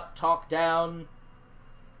 talked up, talked down.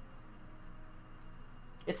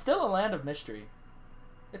 It's still a land of mystery.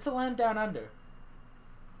 It's a land down under.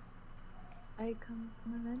 I come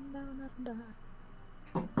from a land down under.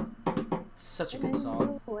 It's such a good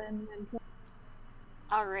song.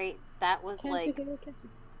 Alright, that was like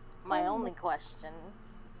my Oh. only question.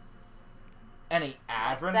 Any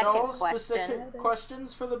My Arendelle second specific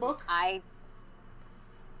questions for the book?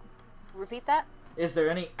 Repeat that? Is there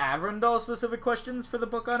any Arendelle specific questions for the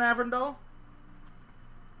book on Arendelle?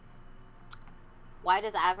 Why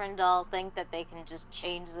does Arendelle think that they can just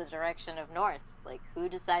change the direction of north? Like, who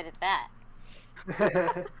decided that?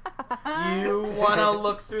 You want to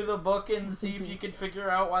look through the book and see if you can figure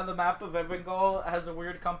out why the map of Arendelle has a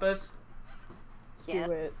weird compass? Yes.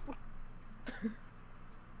 Do it.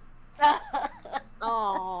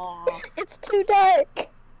 Aww. It's too dark.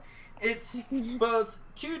 It's both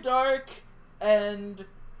too dark and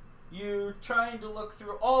you're trying to look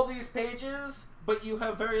through all these pages, but you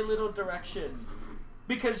have very little direction.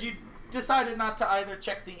 Because you decided not to either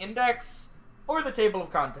check the index or the table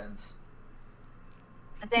of contents.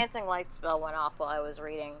 A dancing light spell went off while I was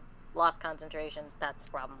reading. Lost concentration. That's the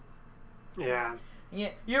problem. Yeah. Yeah,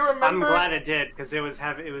 you remember? I'm glad it did, because it was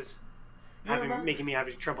remember- making me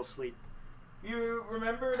having trouble sleep. You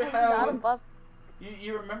remembered Not how above.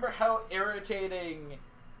 you remember how irritating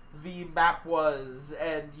the map was,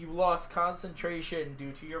 and you lost concentration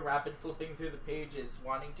due to your rapid flipping through the pages,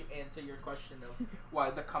 wanting to answer your question of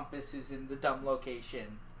why the compass is in the dumb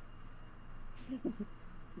location.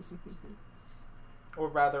 Or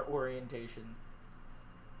rather, orientation.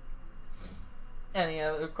 Any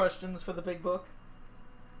other questions for the big book?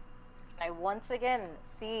 I once again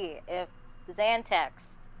see if Xantex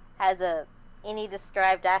has any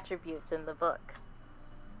described attributes in the book.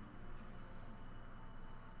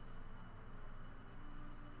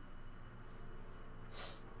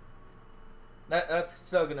 That's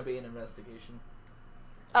still going to be an investigation.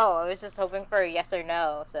 Oh, I was just hoping for a yes or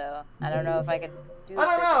no, so I don't know if I could do I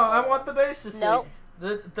don't certain know. I ones. want the dice to say. Nope.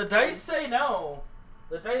 The dice say no.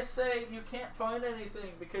 The dice say you can't find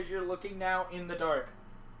anything because you're looking now in the dark.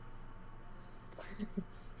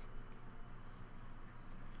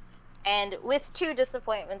 And with 2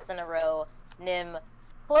 disappointments in a row, Nim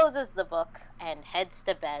closes the book and heads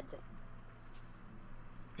to bed.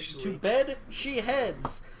 To bed she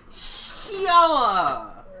heads.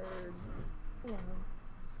 Yalla!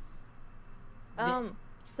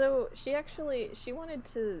 So she wanted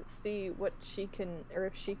to see what she can, or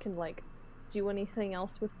if she can, like, do anything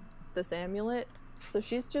else with this amulet. So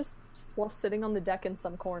she's just, while sitting on the deck in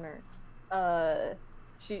some corner,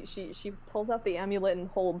 she pulls out the amulet and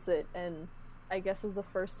holds it, and I guess as a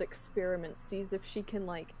first experiment, sees if she can,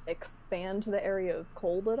 like, expand the area of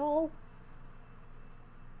cold at all.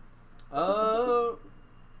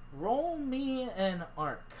 Roll me an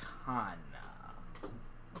Arcana.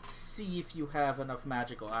 Let's see if you have enough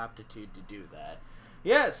magical aptitude to do that.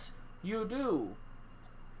 Yes, you do.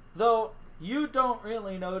 Though, you don't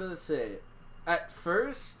really notice it. At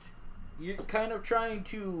first, you're kind of trying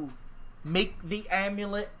to make the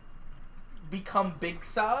amulet become big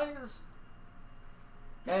size.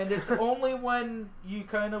 And it's only when you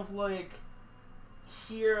kind of, like,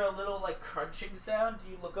 hear a little, like, crunching sound,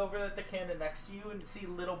 you look over at the cannon next to you and see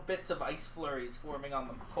little bits of ice flurries forming on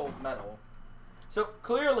the cold metal. So,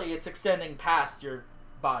 clearly it's extending past your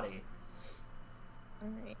body.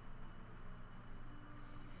 Alright.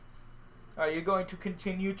 Are you going to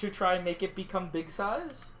continue to try and make it become big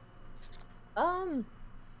size?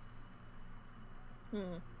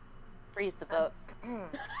 Freeze the boat.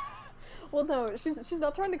 Well, no, she's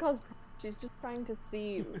not trying to cause. She's just trying to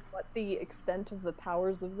see what the extent of the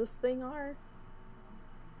powers of this thing are.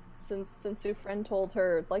 Since her friend told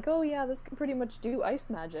her, like, oh yeah, this can pretty much do ice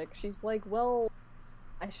magic. She's like, well,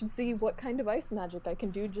 I should see what kind of ice magic I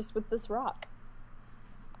can do just with this rock.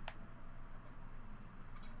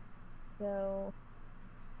 So...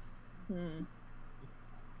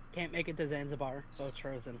 Can't make it to Zanzibar, so it's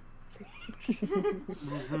frozen.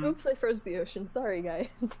 Oops, I froze the ocean. Sorry, guys.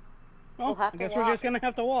 Well, I guess we're just gonna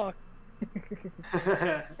have to walk.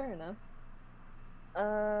 Fair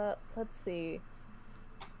enough. Let's see.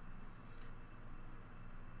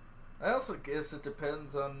 I also guess it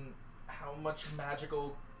depends on how much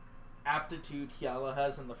magical aptitude Hyala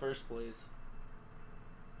has in the first place.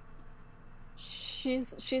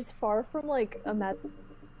 She's far from like a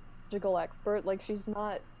magical expert. Like she's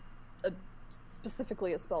not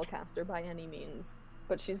specifically a spellcaster by any means,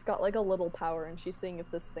 but she's got like a little power, and she's seeing if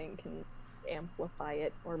this thing can amplify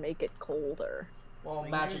it or make it colder. Well,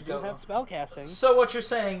 You Magico. have spellcasting. So what you're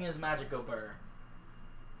saying is Magico Burr.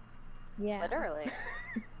 Yeah. Literally.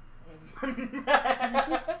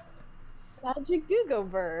 Magic do go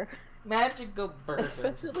burr. Magical Burr.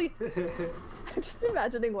 Especially, I'm just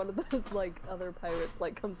imagining one of those like other pirates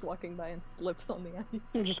like comes walking by and slips on the ice.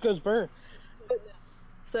 It just goes burr.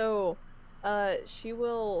 So, she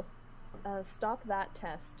will stop that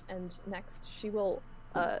test, and next she'll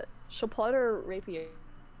pull out her rapier,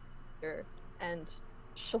 and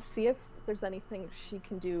she'll see if there's anything she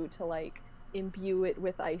can do to like imbue it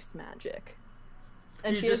with ice magic.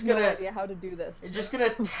 And You're she has just no gonna- idea how to do this. You're just gonna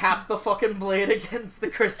tap the fucking blade against the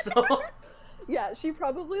crystal. Yeah, she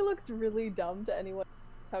probably looks really dumb to anyone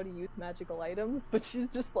who knows how to use magical items, but she's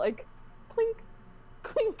just like, clink,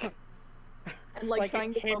 clink, and like trying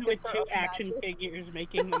a to kid focus with her two own action magic. figures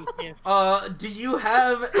making them kiss. Do you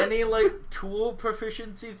have any like tool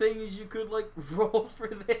proficiency things you could like roll for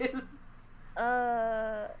this?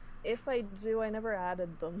 If I do, I never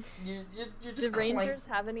added them. You just Do rangers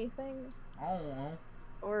have anything? I don't know.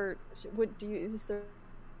 Or is there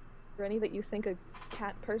any that you think a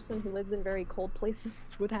cat person who lives in very cold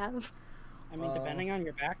places would have? I mean, depending on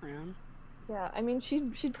your background. Yeah, I mean,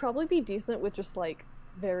 she'd probably be decent with just like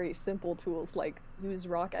very simple tools like use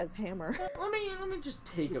rock as hammer. Let me just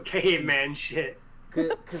take a Caveman shit.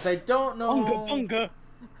 because I don't know. Bunga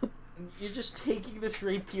bunga. You're just taking this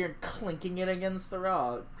rapier and clinking it against the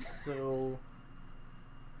rock. So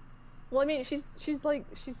Well, I mean, she's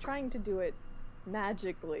trying to do it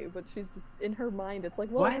magically, but she's in her mind. It's like,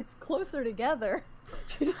 well, What? if it's closer together.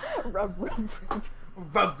 She's rub, rub,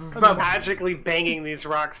 rub. rub. Magically banging these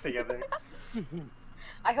rocks together.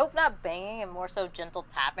 I hope not banging and more so gentle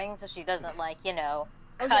tapping so she doesn't, like, you know,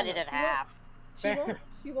 Oh, cut no, it in she won't. half.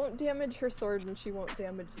 She won't damage her sword, and she won't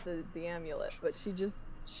damage the amulet, but she's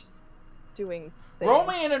doing things. Roll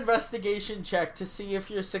me an investigation check to see if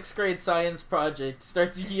your 6th grade science project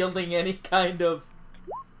starts yielding any kind of.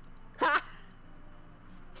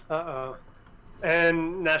 Uh-oh.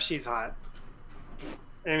 And now she's hot.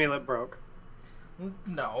 Amulet broke.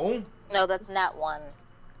 No. No, that's not one.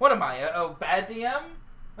 What am I? A bad DM?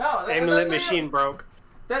 No. Amulet that's machine broke.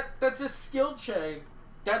 That's a skill check.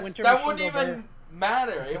 That Winter wouldn't machine even over.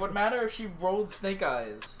 matter. It would matter if she rolled snake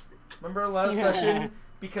eyes. Remember last session?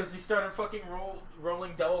 Because we started fucking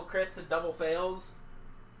rolling double crits and double fails.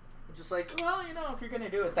 We're just like, well, you know, if you're gonna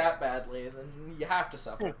do it that badly, then you have to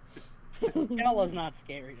suffer. Kella's not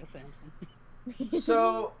scary to Samson.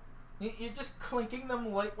 So you're just clinking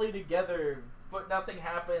them lightly together, but nothing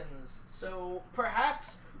happens. So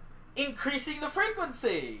perhaps increasing the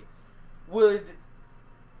frequency would,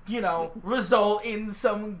 you know, result in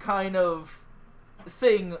some kind of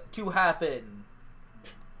thing to happen.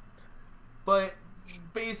 But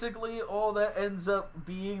basically all that ends up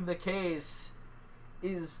being the case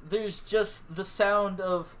is there's just the sound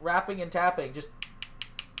of rapping and tapping, just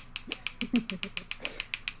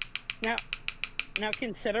Now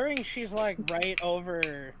considering she's like right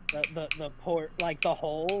over the port, like the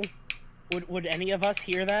hole, would any of us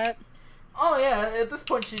hear that? oh yeah, at this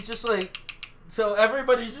point she's just like, so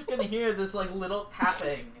everybody's just gonna hear this like little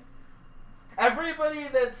tapping. Everybody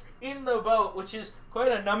that's in the boat, which is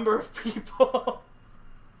quite a number of people.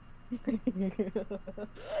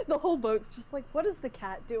 The whole boat's just like, what is the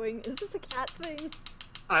cat doing? Is this a cat thing?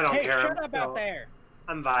 I don't Hey, care. shut I'm up out still- there!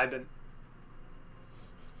 I'm vibing.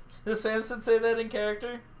 Does Samson say that in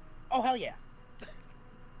character? Oh hell yeah!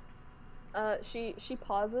 She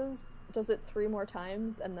pauses, does it 3 more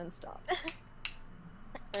times, and then stops.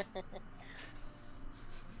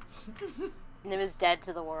 Nim is dead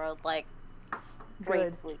to the world, like, straight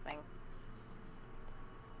Good. sleeping.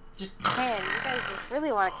 Just Man, you guys just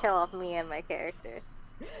really want to kill off me and my characters.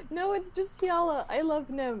 No, it's just Hyala. I love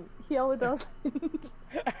Nim. Hyala doesn't.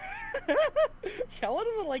 Kella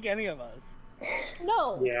doesn't like any of us.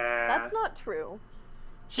 No, Yeah. that's not true.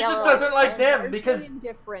 She Yeah, just well, doesn't like Largely Nim because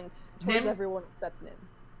indifferent towards Nim- everyone except Nim.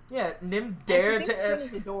 yeah, Nim And dared she to thinks Prin ask.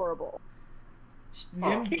 is adorable.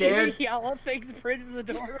 Nim dared. Yala thinks Prince is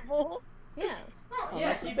adorable. Yeah, Oh, Oh,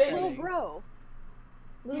 yeah, that's he little baby. bro,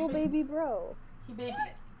 little ba- baby bro. He baby.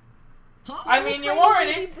 Huh? I mean, you Tiny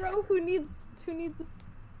already. baby bro who needs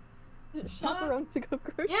a chaperone to go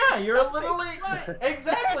grocery. Yeah, you're shopping. literally. What?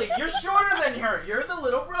 Exactly. You're shorter than her. You're the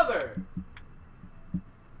little brother.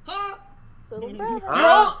 Huh? Little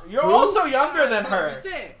brother. You're also younger than I'm gonna her. be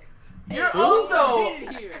sick. You're I'm also. hate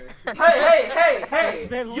it here. Hey!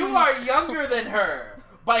 Then You leave. are younger than her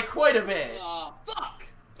by quite a bit. Fuck.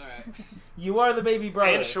 All right. You are the baby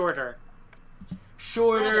brother. And shorter.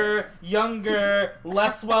 Shorter, younger,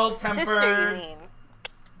 less well Sister, you tempered. mean?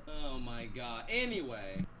 Oh my god.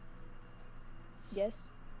 Anyway.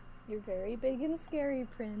 Yes, you're very big and scary,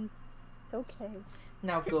 Prin. It's okay.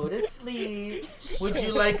 Now go to sleep. Would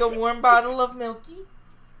you like a warm bottle of milky?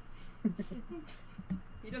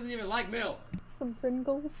 He doesn't even like milk. Some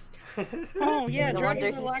Pringles. Oh yeah, No dragons wonder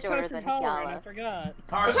are he's shorter lactose than intolerant. Yala. I forgot.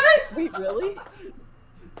 Are they? Wait, really?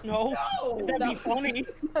 No, No. that'd be funny.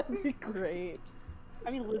 That'd be great.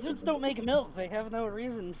 I mean, lizards don't make milk. They have no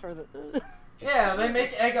reason for the. Yeah, they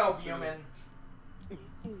make egg albumin.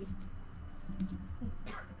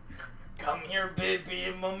 Come here, baby,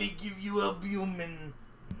 and mommy give you albumin.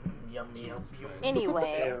 Yummy Jesus albumin. Christ.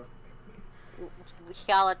 Anyway, Ew.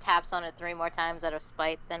 Hyala taps on it 3 more times out of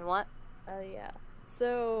spite. Then what? Yeah.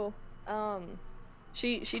 So,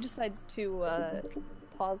 she decides to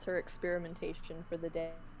pause her experimentation for the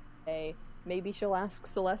day. Maybe she'll ask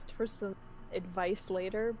Celeste for some advice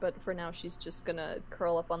later, but for now she's just gonna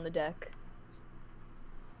curl up on the deck.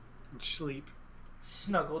 And sleep.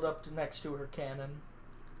 Snuggled up next to her cannon.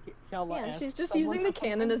 Yeah, she's just using the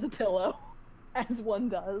cannon as a pillow, as one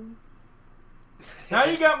does. Now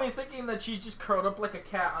you got me thinking that she's just curled up like a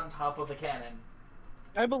cat on top of the cannon.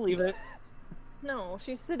 I believe it. No,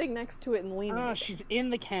 she's sitting next to it and leaning. Ah, against she's it. in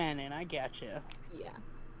the cannon. I gotcha. Yeah.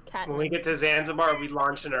 Cat. When we get to Zanzibar, we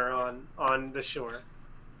launching her on the shore.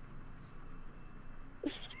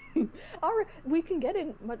 Alright, we can get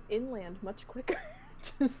inland much quicker.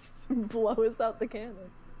 Just blow us out the cannon.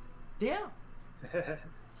 Yeah.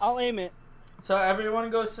 I'll aim it. So everyone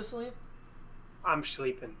goes to sleep? I'm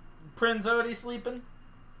sleeping. Prin's already sleeping?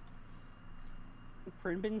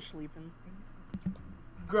 Prin been sleeping.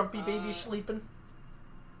 Grumpy baby sleeping?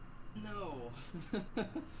 No.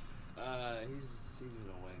 He's been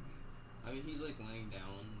awake. I mean, he's like laying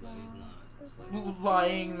down, but he's not. It's like,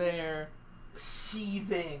 Lying there,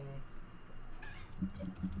 seething.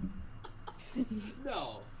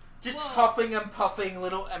 no. Just Well- huffing and puffing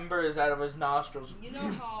little embers out of his nostrils. You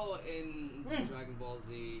know how in Dragon Ball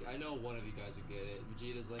Z, I know one of you guys would get it.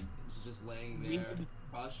 Vegeta's like just laying there,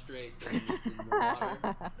 prostrate in the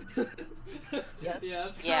water. Yes. Yeah,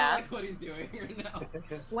 that's kind of Yeah. like what he's doing right now.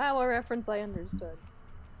 Wow, a reference I understood.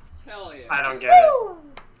 Hell yeah. I don't get it.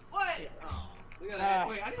 What? Oh, we gotta.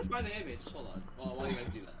 Wait, I gotta find the image. Hold on. While you guys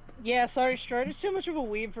do that. Yeah, sorry, Stride is too much of a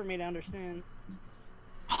weeb for me to understand.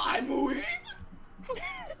 I'm a weeb?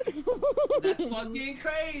 That's fucking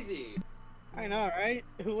crazy. I know, right?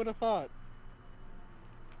 Who would have thought?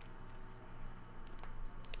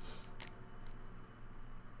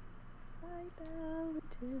 I bow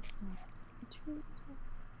to some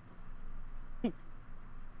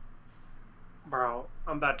Bro,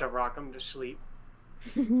 I'm about to rock him to sleep.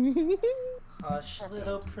 Hush,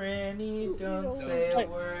 little Prinny, don't Don't say a Wait,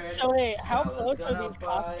 word. So hey, how Bella's close are gonna these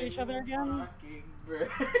cops buy to each other you a again? mockingbird.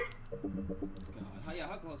 God,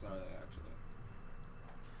 how close are they actually?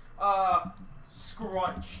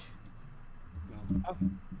 Scrunched. No.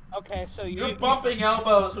 Okay, so You're bumping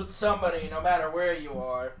elbows with somebody no matter where you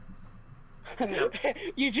are.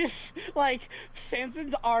 you just like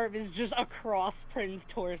Samson's arm is just across Prin's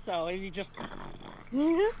torso as he just.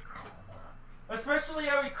 Especially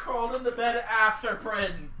how he crawled into bed after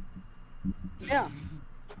Prin. Yeah.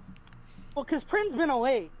 Well, cause Prin's been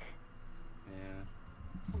awake. Yeah.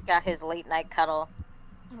 Got his late night cuddle.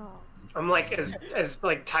 Oh. I'm like as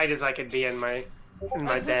like tight as I could be in my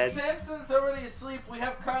Since bed. Samson's already asleep, we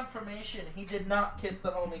have confirmation he did not kiss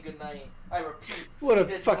the homie goodnight. I repeat, What he a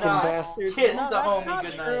did fucking not bastard. kiss No, the that's homie not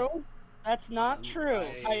goodnight. true. That's not true.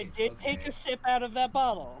 I did take okay. a sip out of that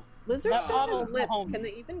bottle. Lizards No. don't have lips. Home. Can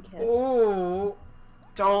they even kiss? Ooh.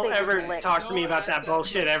 Don't They just ever lick. talk to me No, about that that's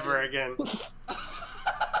bullshit that ever bullshit.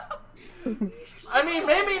 again. I mean,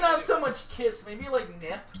 maybe not so much kiss, maybe like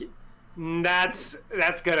nip. That's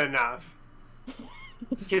good enough.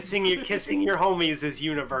 Kissing your homies is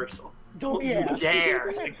universal. Don't Yeah.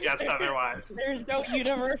 dare suggest otherwise. There's no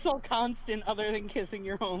universal constant other than kissing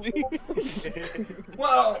your homie.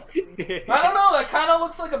 Well, I don't know. That kind of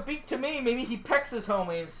looks like a beak to me. Maybe he pecks his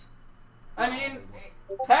homies. I mean,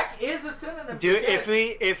 peck is a synonym. Do for kiss.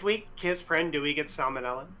 if we kiss Prin, do we get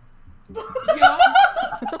salmonella? He's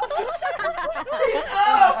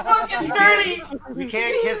not a fucking dirty. We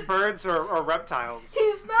can't kiss birds or reptiles.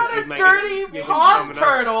 He's 'Cause not he a might dirty get pond salmonella.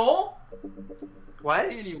 turtle. What?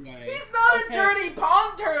 Anyway. He's not Okay. a dirty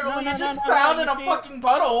pond turtle. No, you no, just no, found you in a see- fucking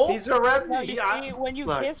puddle. He's a rep. Now, you yeah, see, when you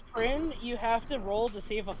look, kiss Prin, you have to roll to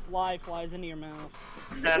see if a fly flies into your mouth.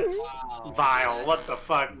 That's Wow. vile. What the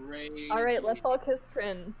fuck? Crazy. Alright, let's all kiss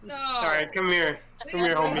Prin. No. All right, come here. Come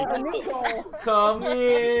here, homie. A new goal. Come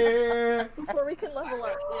here. Before we can level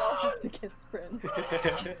up, we all have to kiss Prin.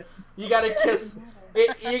 You gotta kiss.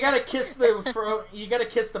 You gotta kiss the. You gotta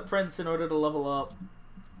kiss the prince in order to level up.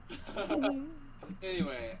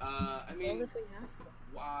 Anyway, I mean, Wonderfully happy.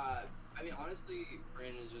 I mean, honestly,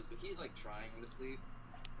 Brandon is just, he's like trying to sleep,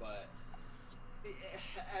 but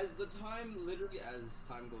as time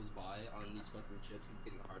goes by on these fucking chips, it's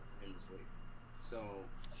getting hard for him to sleep. So,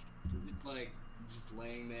 it's like, just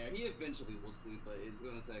laying there. He eventually will sleep, but it's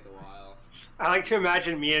gonna take a while. I like to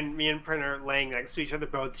imagine me and Prin are laying next to each other,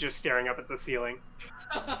 both just staring up at the ceiling.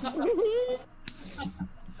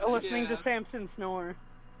 Listening Yeah. to Samson snore.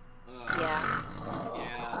 Yeah.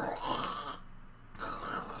 Yeah.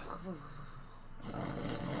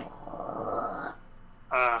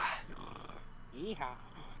 Yeehaw.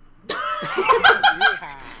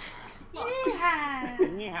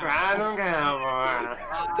 I don't cowboy.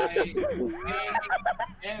 I hate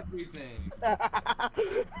everything.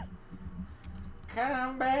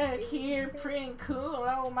 Come back here, Prin cool,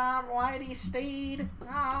 oh my whitey steed.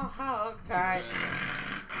 I'll hog tight.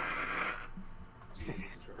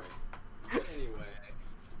 Jesus Christ. Anyway,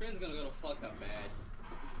 Prin's gonna go to fuck up bad.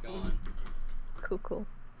 He's gone. Cool.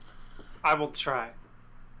 I will try.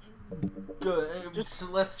 Good. Just-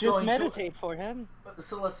 Celeste's Just going meditate for him. to.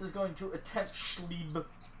 Celeste is going to attempt sleep.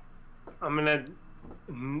 I'm gonna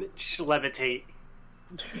levitate.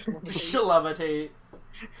 She'll levitate.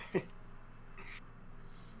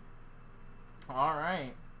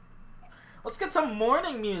 Alright. Let's get some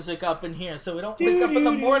morning music up in here so we don't wake up in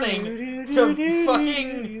the morning to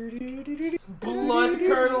fucking blood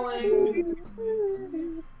curdling.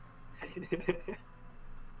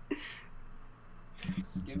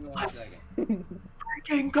 Give me 1 second.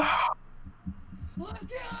 Freaking go! Let's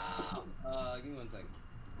go! Give me 1 second.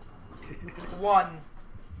 One.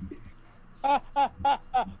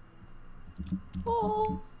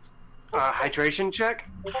 Oh. Hydration check?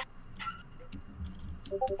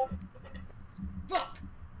 Fuck!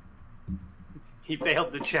 He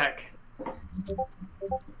failed the check.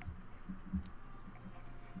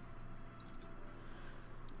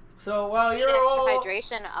 So while Need you're extra all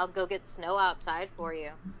hydration, I'll go get snow outside for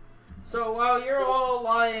you.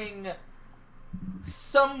 lying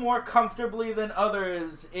some more comfortably than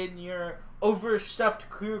others in your overstuffed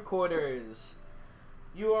crew quarters,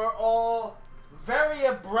 you are all very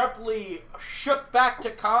abruptly shook back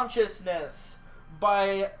to consciousness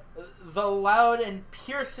by the loud and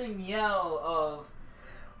piercing yell of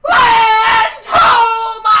 "Land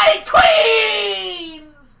ho, my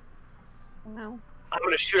queens!" Wow. I'm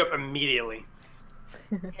gonna shoot up immediately.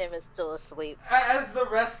 Nim is still asleep. As the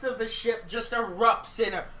rest of the ship just erupts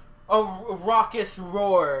in a raucous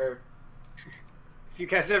roar. Have you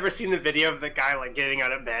guys ever seen the video of the guy like getting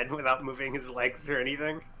out of bed without moving his legs or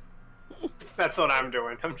anything? That's what I'm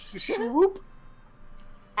doing. I'm just swoop.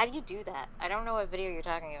 How do you do that? I don't know what video you're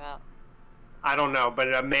talking about. I don't know,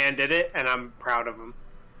 but a man did it, and I'm proud of him.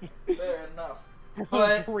 Fair enough.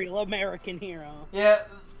 But Real American hero. yeah,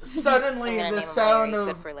 suddenly I'm gonna the name him sound Larry.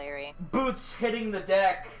 of Good for Larry. boots hitting the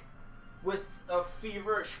deck with a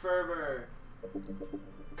feverish fervor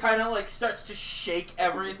kind of like starts to shake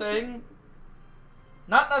everything.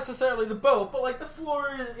 Not necessarily the boat, but like the floor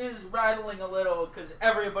is rattling a little because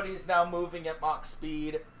everybody's now moving at Mach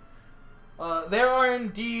speed. There are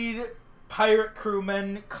indeed pirate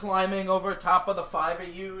crewmen climbing over top of the five of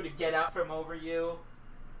you to get out from over you.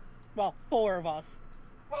 Well, 4 of us.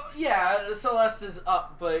 Well, yeah, Celeste is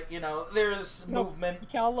up, but, you know, there's No. movement.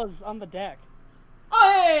 Kala's on the deck.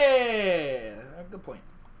 Oh, yeah, good point.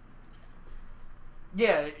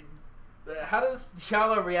 Yeah, how does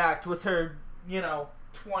Tiala react with her,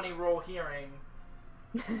 20 roll hearing?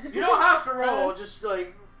 You don't have to roll, just,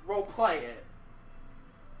 role play it.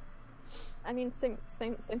 I mean, same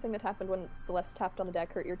thing that happened when Celeste tapped on the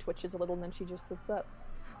deck. Her ear twitches a little, and then she just sits up.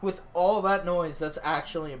 With all that noise, that's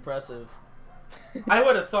actually impressive. I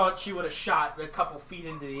would have thought she would have shot a couple feet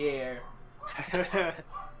into the air.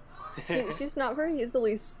 She's not very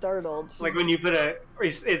easily startled. Like when you put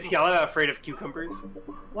it's Yella afraid of cucumbers?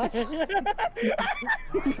 What? They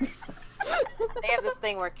have this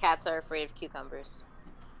thing where cats are afraid of cucumbers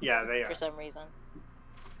Yeah, they for are. some reason.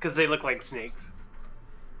 Because they look like snakes.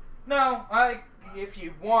 No, if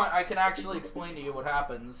you want, I can actually explain to you what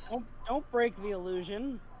happens. Don't break the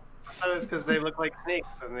illusion. That is because they look like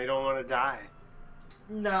snakes and they don't want to die.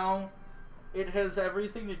 No, it has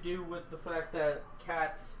everything to do with the fact that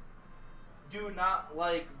cats do not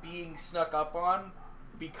like being snuck up on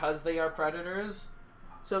because they are predators.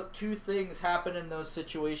 So two things happen in those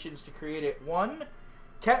situations to create it. One,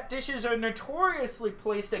 cat dishes are notoriously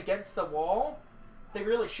placed against the wall. They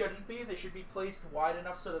really shouldn't be. They should be placed wide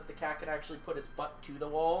enough so that the cat can actually put its butt to the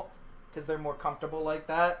wall, because they're more comfortable like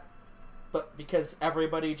that. But because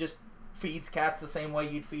everybody just feeds cats the same way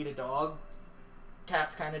you'd feed a dog,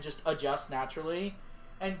 cats kind of just adjust naturally.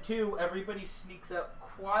 And two, everybody sneaks up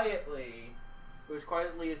quietly, or as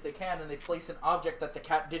quietly as they can, and they place an object that the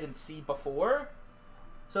cat didn't see before.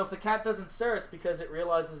 So if the cat doesn't stir, it's because it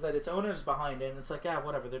realizes that its owner's behind it, and it's like, yeah,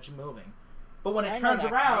 whatever, they're just moving. But when it turns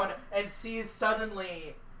around and sees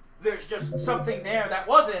suddenly there's just something there that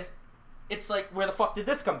wasn't, it's like, where the fuck did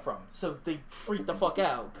this come from? So they freak the fuck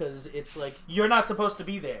out, because it's like, you're not supposed to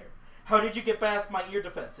be there. How did you get past my ear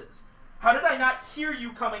defenses? How did I not hear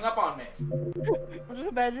you coming up on me? Well, just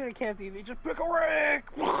imagine a cat eating just pick a rake.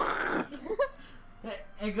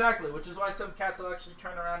 Exactly, which is why some cats will actually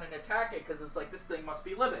turn around and attack it, because it's like, this thing must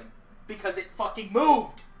be living. Because it fucking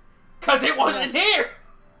moved! Because it wasn't here!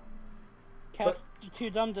 Cats are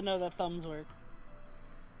too dumb to know that thumbs work.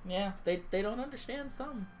 Yeah, they don't understand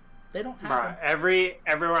thumb. They don't have Bruh, them.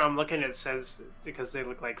 everywhere I'm looking it says because they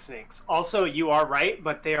look like snakes. Also, you are right,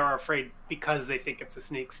 but they are afraid because they think it's a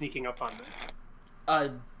snake sneaking up on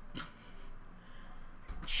them.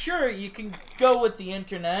 Sure, you can go with the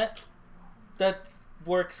internet. That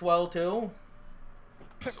works well too.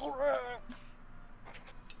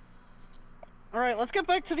 Alright, let's get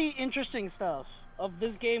back to the interesting stuff of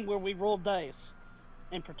this game where we roll dice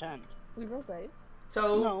and pretend. We roll dice.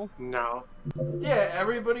 So, No. yeah,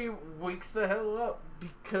 everybody wakes the hell up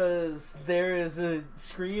because there is a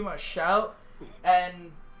scream, a shout,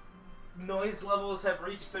 and noise levels have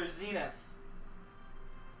reached their zenith.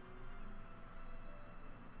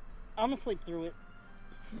 I'm gonna sleep through it.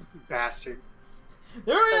 Bastard.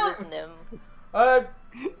 There So we does are. Nim.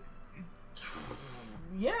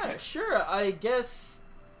 Yeah, sure. I guess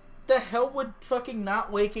the hell would fucking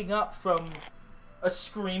not waking up from a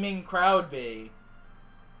screaming crowd be?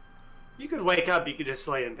 You could wake up, you could just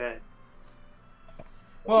lay in bed.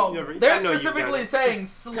 Well, I they're know you've done specifically it. saying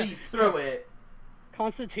sleep through it.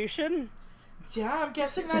 Constitution? Yeah, I'm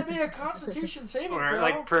guessing that'd be a Constitution saving Or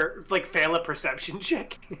throw. like fail a perception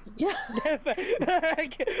check. Yeah.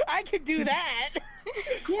 I could do that.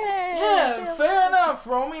 Yay! Yeah, fair enough.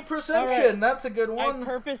 Roll me perception. Alright. That's a good one.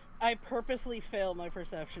 I purposely failed my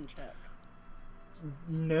perception check.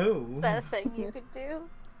 No. Is that a thing you could do?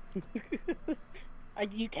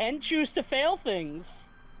 You can choose to fail things.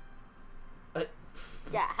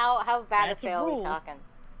 Yeah, how bad That's a a fail are we rule. talking?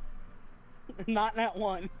 Not that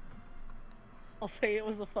one. I'll say it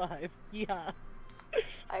was a 5. Yeah.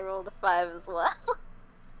 I rolled a 5 as well.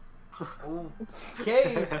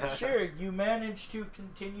 Okay, sure. You managed to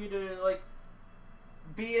continue to, like,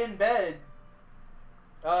 be in bed.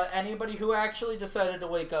 Anybody who actually decided to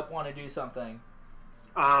wake up want to do something?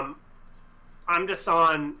 I'm just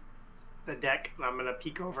on the deck and I'm gonna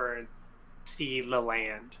peek over and see the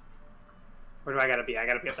land. Where do I gotta be? I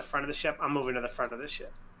gotta be at the front of the ship. I'm moving to the front of the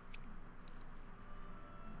ship.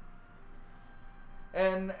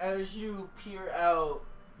 And as you peer out,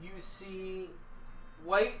 you see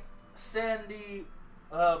white, sandy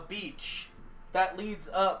beach that leads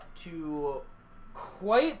up to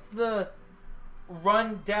quite the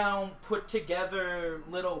run-down, put-together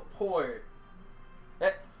little port.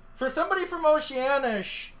 For somebody from Oceania,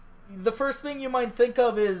 the first thing you might think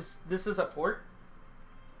of is, this is a port.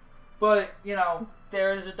 But, you know,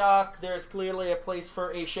 there's a dock, there's clearly a place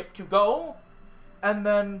for a ship to go, and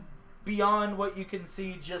then beyond what you can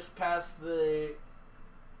see just past the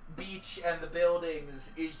beach and the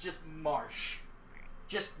buildings is just marsh.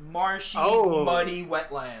 Just marshy, Oh. muddy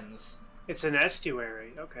wetlands. It's an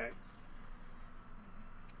estuary. Okay.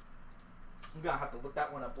 I'm gonna have to look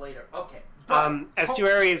that one up later. Okay.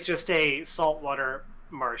 Estuary is just a saltwater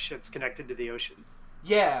marsh that's connected to the ocean.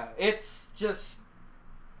 Yeah, it's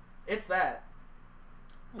that.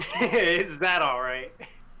 Is that all right?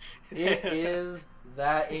 It is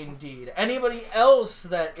that indeed. Anybody else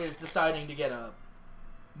that is deciding to get up?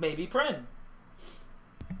 Maybe Prin.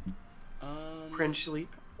 Prince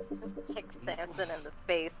sleep. Just kick Samson in the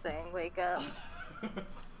face saying, wake up.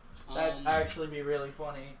 That'd actually be really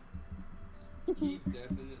funny. He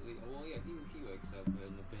definitely. Well, yeah, he wakes up in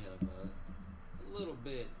a bit of a little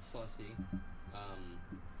bit fussy.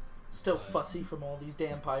 Still fussy from all these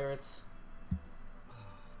damn pirates.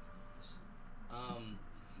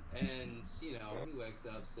 And you know, he wakes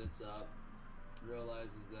up, sits up,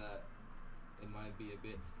 realizes that it might be a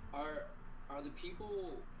bit. Are the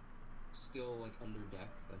people still like under deck?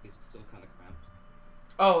 Like, is it still kind of cramped?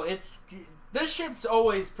 Oh, this ship's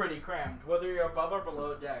always pretty cramped, whether you're above or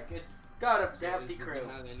below deck. It's got a hefty crew. Does it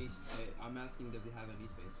have any? I'm asking, does he have any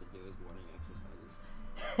space to do his morning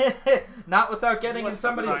exercises? Not without getting in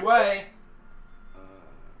somebody's way.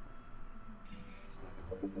 He's not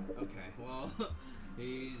gonna like that. Okay, well,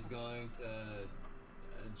 he's going to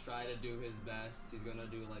try to do his best. He's gonna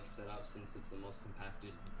do like sit-ups since it's the most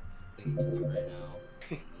compacted thing he can do right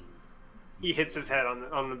now. He hits his head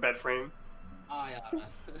on the bed frame. Yeah.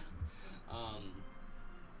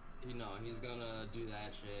 You know, he's gonna do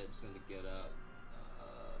that shit. He's gonna get up,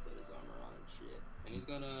 put his armor on and shit, and he's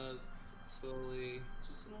gonna slowly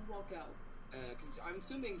just walk out. Cause I'm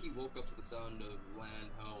assuming he woke up to the sound of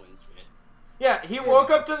land, ho, and shit. Yeah, he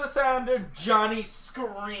woke up to the sound of Johnny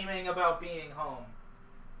screaming about being home.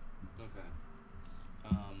 Okay.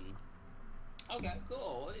 Okay,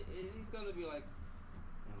 cool. He's gonna be like,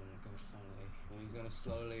 oh my god, finally. And he's gonna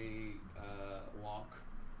slowly walk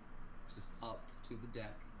just up to the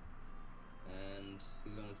deck. And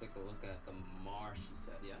he's gonna take a look at the marsh, he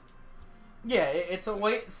said, yeah? Yeah, it's a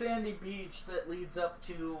white sandy beach that leads up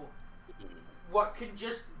to what can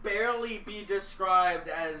just barely be described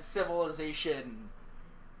as civilization,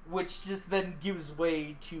 which just then gives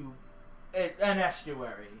way to an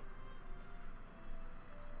estuary.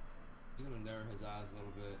 He's gonna narrow his eyes a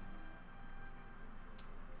little bit.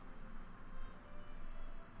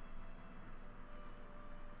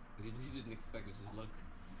 He didn't expect it to look.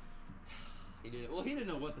 He didn't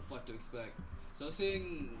know what the fuck to expect. So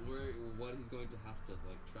seeing what he's going to have to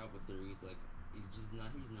like travel through, he's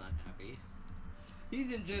not happy.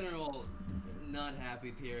 He's in general not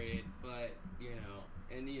happy, period. But you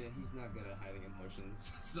know, and you know, he's not good at hiding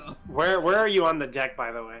emotions. So Where are you on the deck,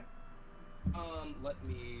 by the way? Let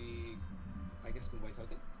me. I guess the white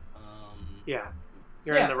token. Yeah,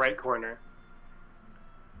 you're in the right corner.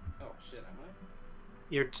 Oh shit, am I?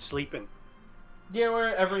 You're sleeping. Yeah,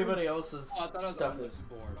 where everybody else's Oh, I thought I was stuff on the is.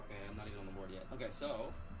 board. Okay, I'm not even on the board yet. Okay,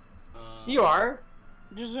 so. You are.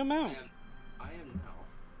 Just zoom out. I am now.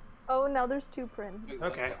 Oh, now there's two Prince. Wait,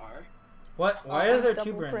 Okay. What, there are? What? Why are there two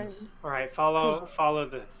Double Brins? Prin. All right, follow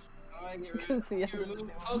this. How do I get You rid can see it. you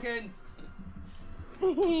remove tokens?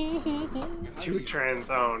 Two trends.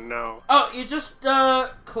 Oh no. Oh, you just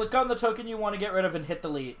click on the token you want to get rid of and hit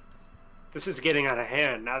delete. This is getting out of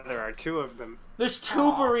hand. Now there are two of them. There's two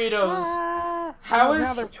burritos. Ah, How now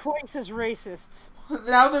is they're twice as racist.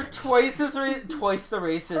 now they're twice the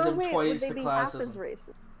racism, Or wait, would twice they the be half classism. as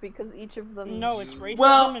racist? Because each of them. No, it's racism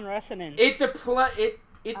Well, and resonance. It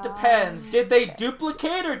depends. Did they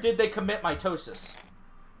duplicate or did they commit mitosis?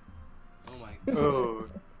 Oh my god. Ooh,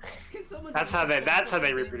 Can someone that's do how they this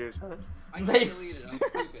fucking reproduce. thing? I can They- delete it. I'll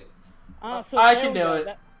keep it. So I there can we do go. it.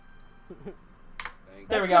 That- Thank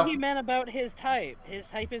There That's we what go. he meant about his type. His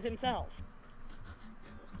type is himself.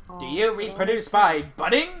 Do you reproduce by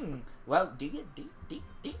budding? Well, do you? Okay.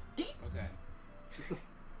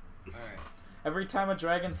 Alright. Every time a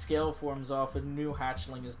dragon scale forms off, a new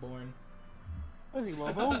hatchling is born. Was he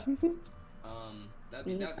Lobo?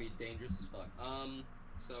 That'd be dangerous as fuck.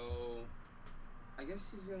 So I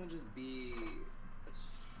guess he's gonna just be as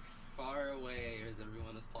far away as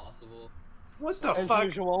everyone as possible. What the As fuck?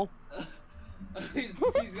 usual.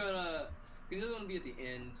 he's gonna. He doesn't want to be at the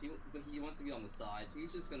end, but he wants to be on the side, so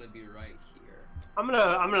he's just gonna be right here. I'm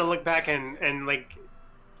gonna look back and like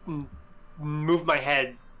move my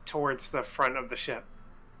head towards the front of the ship,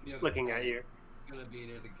 You have- looking at you. He's gonna be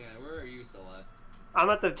near the can. Where are you, Celeste? I'm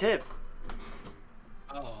at the tip.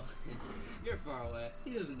 Oh, you're far away.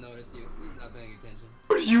 He doesn't notice you. He's not paying attention.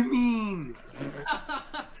 What do you mean?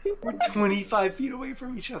 We're 25 feet away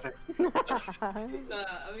from each other. He's not. I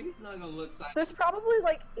mean, he's not gonna look side. There's probably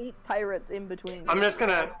like 8 pirates in between. I'm just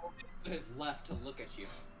gonna his left to look at you.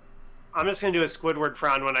 do a Squidward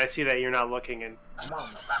frown when I see that you're not looking and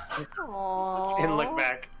Aww. look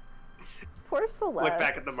back. Poor Celeste. Look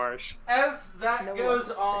back at the marsh. As that No goes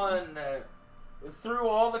one- on, through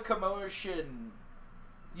all the commotion,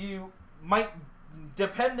 you might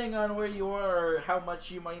depending on where you are or how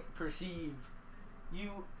much you might perceive,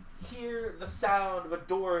 you hear the sound of a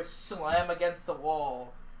door slam against the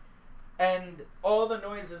wall, and all the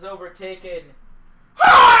noise is overtaken.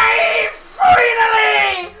 I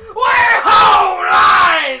finally we're home,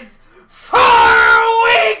 lads! 4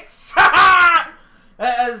 weeks!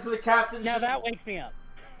 As the captain Now that wakes me up.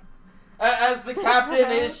 As the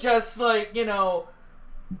captain is just like, you know,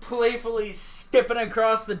 playfully skipping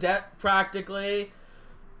across the deck practically.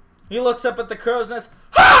 He looks up at the crow's nest.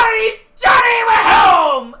 Hi, Johnny, we're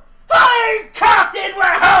home! Hi, Captain,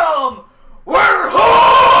 we're home! We're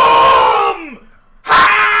home!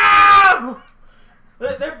 Ha!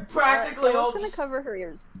 They're practically all gonna just cover her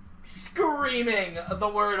ears. screaming the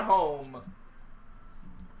word home.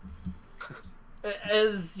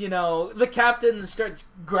 As, you know, the captain starts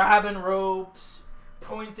grabbing ropes,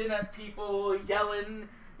 pointing at people, yelling,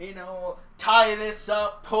 you know, tie this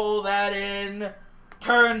up, pull that in,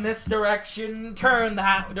 turn this direction, turn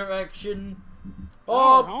that direction.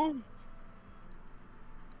 Oh,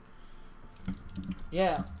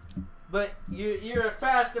 yeah. But you're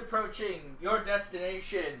fast approaching your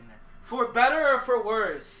destination. For better or for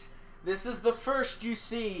worse, this is the first you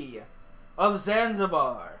see of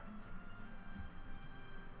Zanzibar.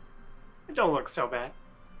 It don't look so bad.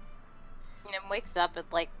 Nim wakes up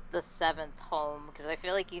at like the 7th home because I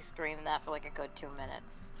feel like he screamed that for like a good 2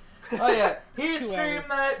 minutes. Oh yeah, he screamed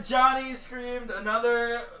that. Johnny screamed.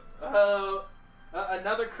 Another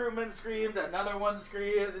crewman screamed. Another one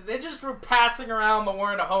screamed. They just were passing around the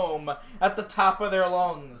word home at the top of their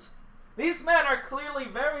lungs. These men are clearly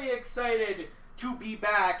very excited to be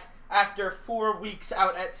back after 4 weeks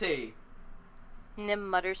out at sea. Nim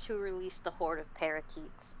mutters who released the horde of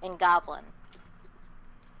parakeets in Goblin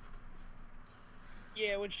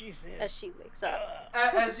Yeah, what she said. as she wakes up.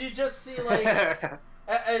 As you just see, like,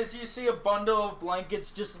 as you see a bundle of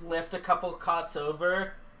blankets just lift a couple cots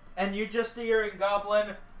over, and you just hear in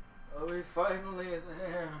Goblin, "Are we finally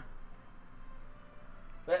there?"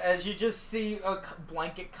 But as you just see a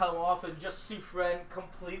blanket come off and just see Friend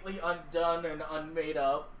completely undone and unmade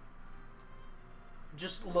up,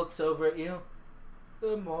 just looks over at you.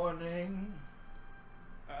 Good morning.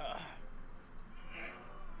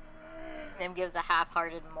 Nim gives a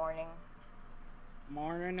half-hearted morning.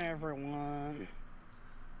 Morning, everyone.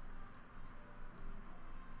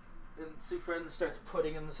 And Sufren starts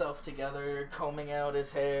putting himself together, combing out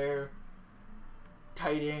his hair,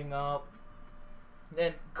 tidying up,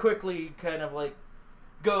 and quickly kind of like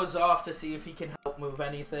goes off to see if he can help move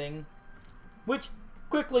anything. Which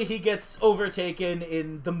quickly he gets overtaken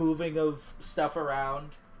in the moving of stuff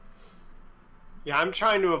around. Yeah, I'm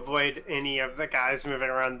trying to avoid any of the guys moving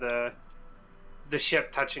around the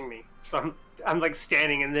ship touching me. So I'm like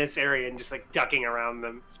standing in this area and just like ducking around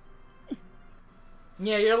them.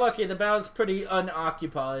 Yeah, you're lucky. The bow's pretty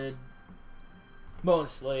unoccupied.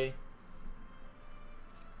 Mostly.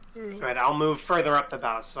 But I'll move further up the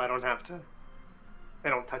bow so I don't have to. They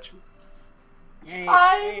don't touch me. Hey,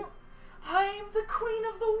 I'm the queen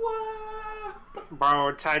of the world.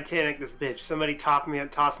 Bro, Titanic this bitch. Somebody toss me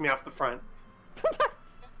off the front.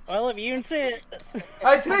 well, if you insist.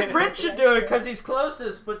 I'd say Prince should do it because he's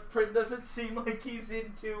closest, but Prince doesn't seem like he's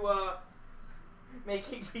into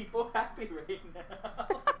making people happy right now.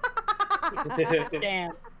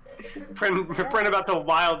 Damn. Prin about to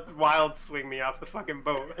wild swing me off the fucking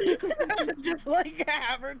boat. Just like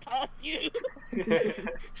Hammer toss you.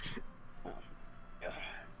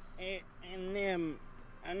 And Nim,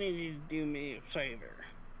 I need you to do me a favor.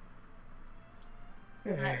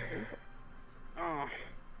 Oh,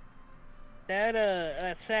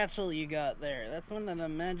 that satchel you got there, that's one of the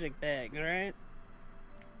magic bags, right?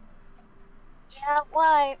 Yeah,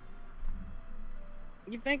 why?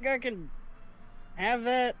 You think I can have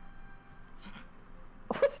that?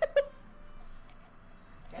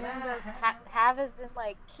 Have as in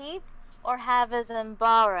like keep or have as in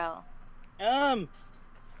borrow?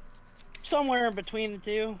 Somewhere in between the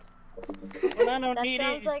two. When I don't That need it,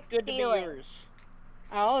 sounds it's like good stealing. to be yours.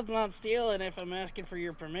 I'll not stealing if I'm asking for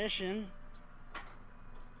your permission.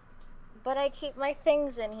 But I keep my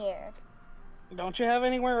things in here. Don't you have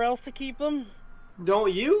anywhere else to keep them?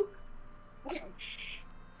 Don't you?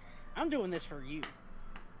 I'm doing this for you.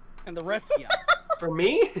 And the rest of y'all. For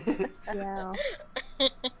me? Yeah.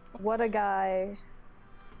 What a guy.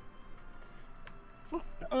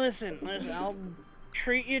 Listen, I'll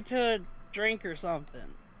treat you to a drink or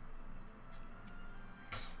something.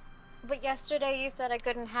 But yesterday you said I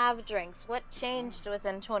couldn't have drinks. What changed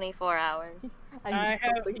within 24 hours?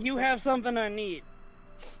 You have something I need.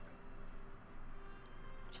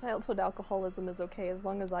 Childhood alcoholism is okay as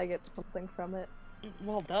long as I get something from it.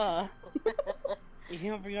 Well, duh.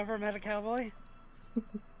 You ever met a cowboy?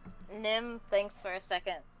 Nim thinks for a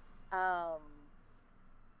second.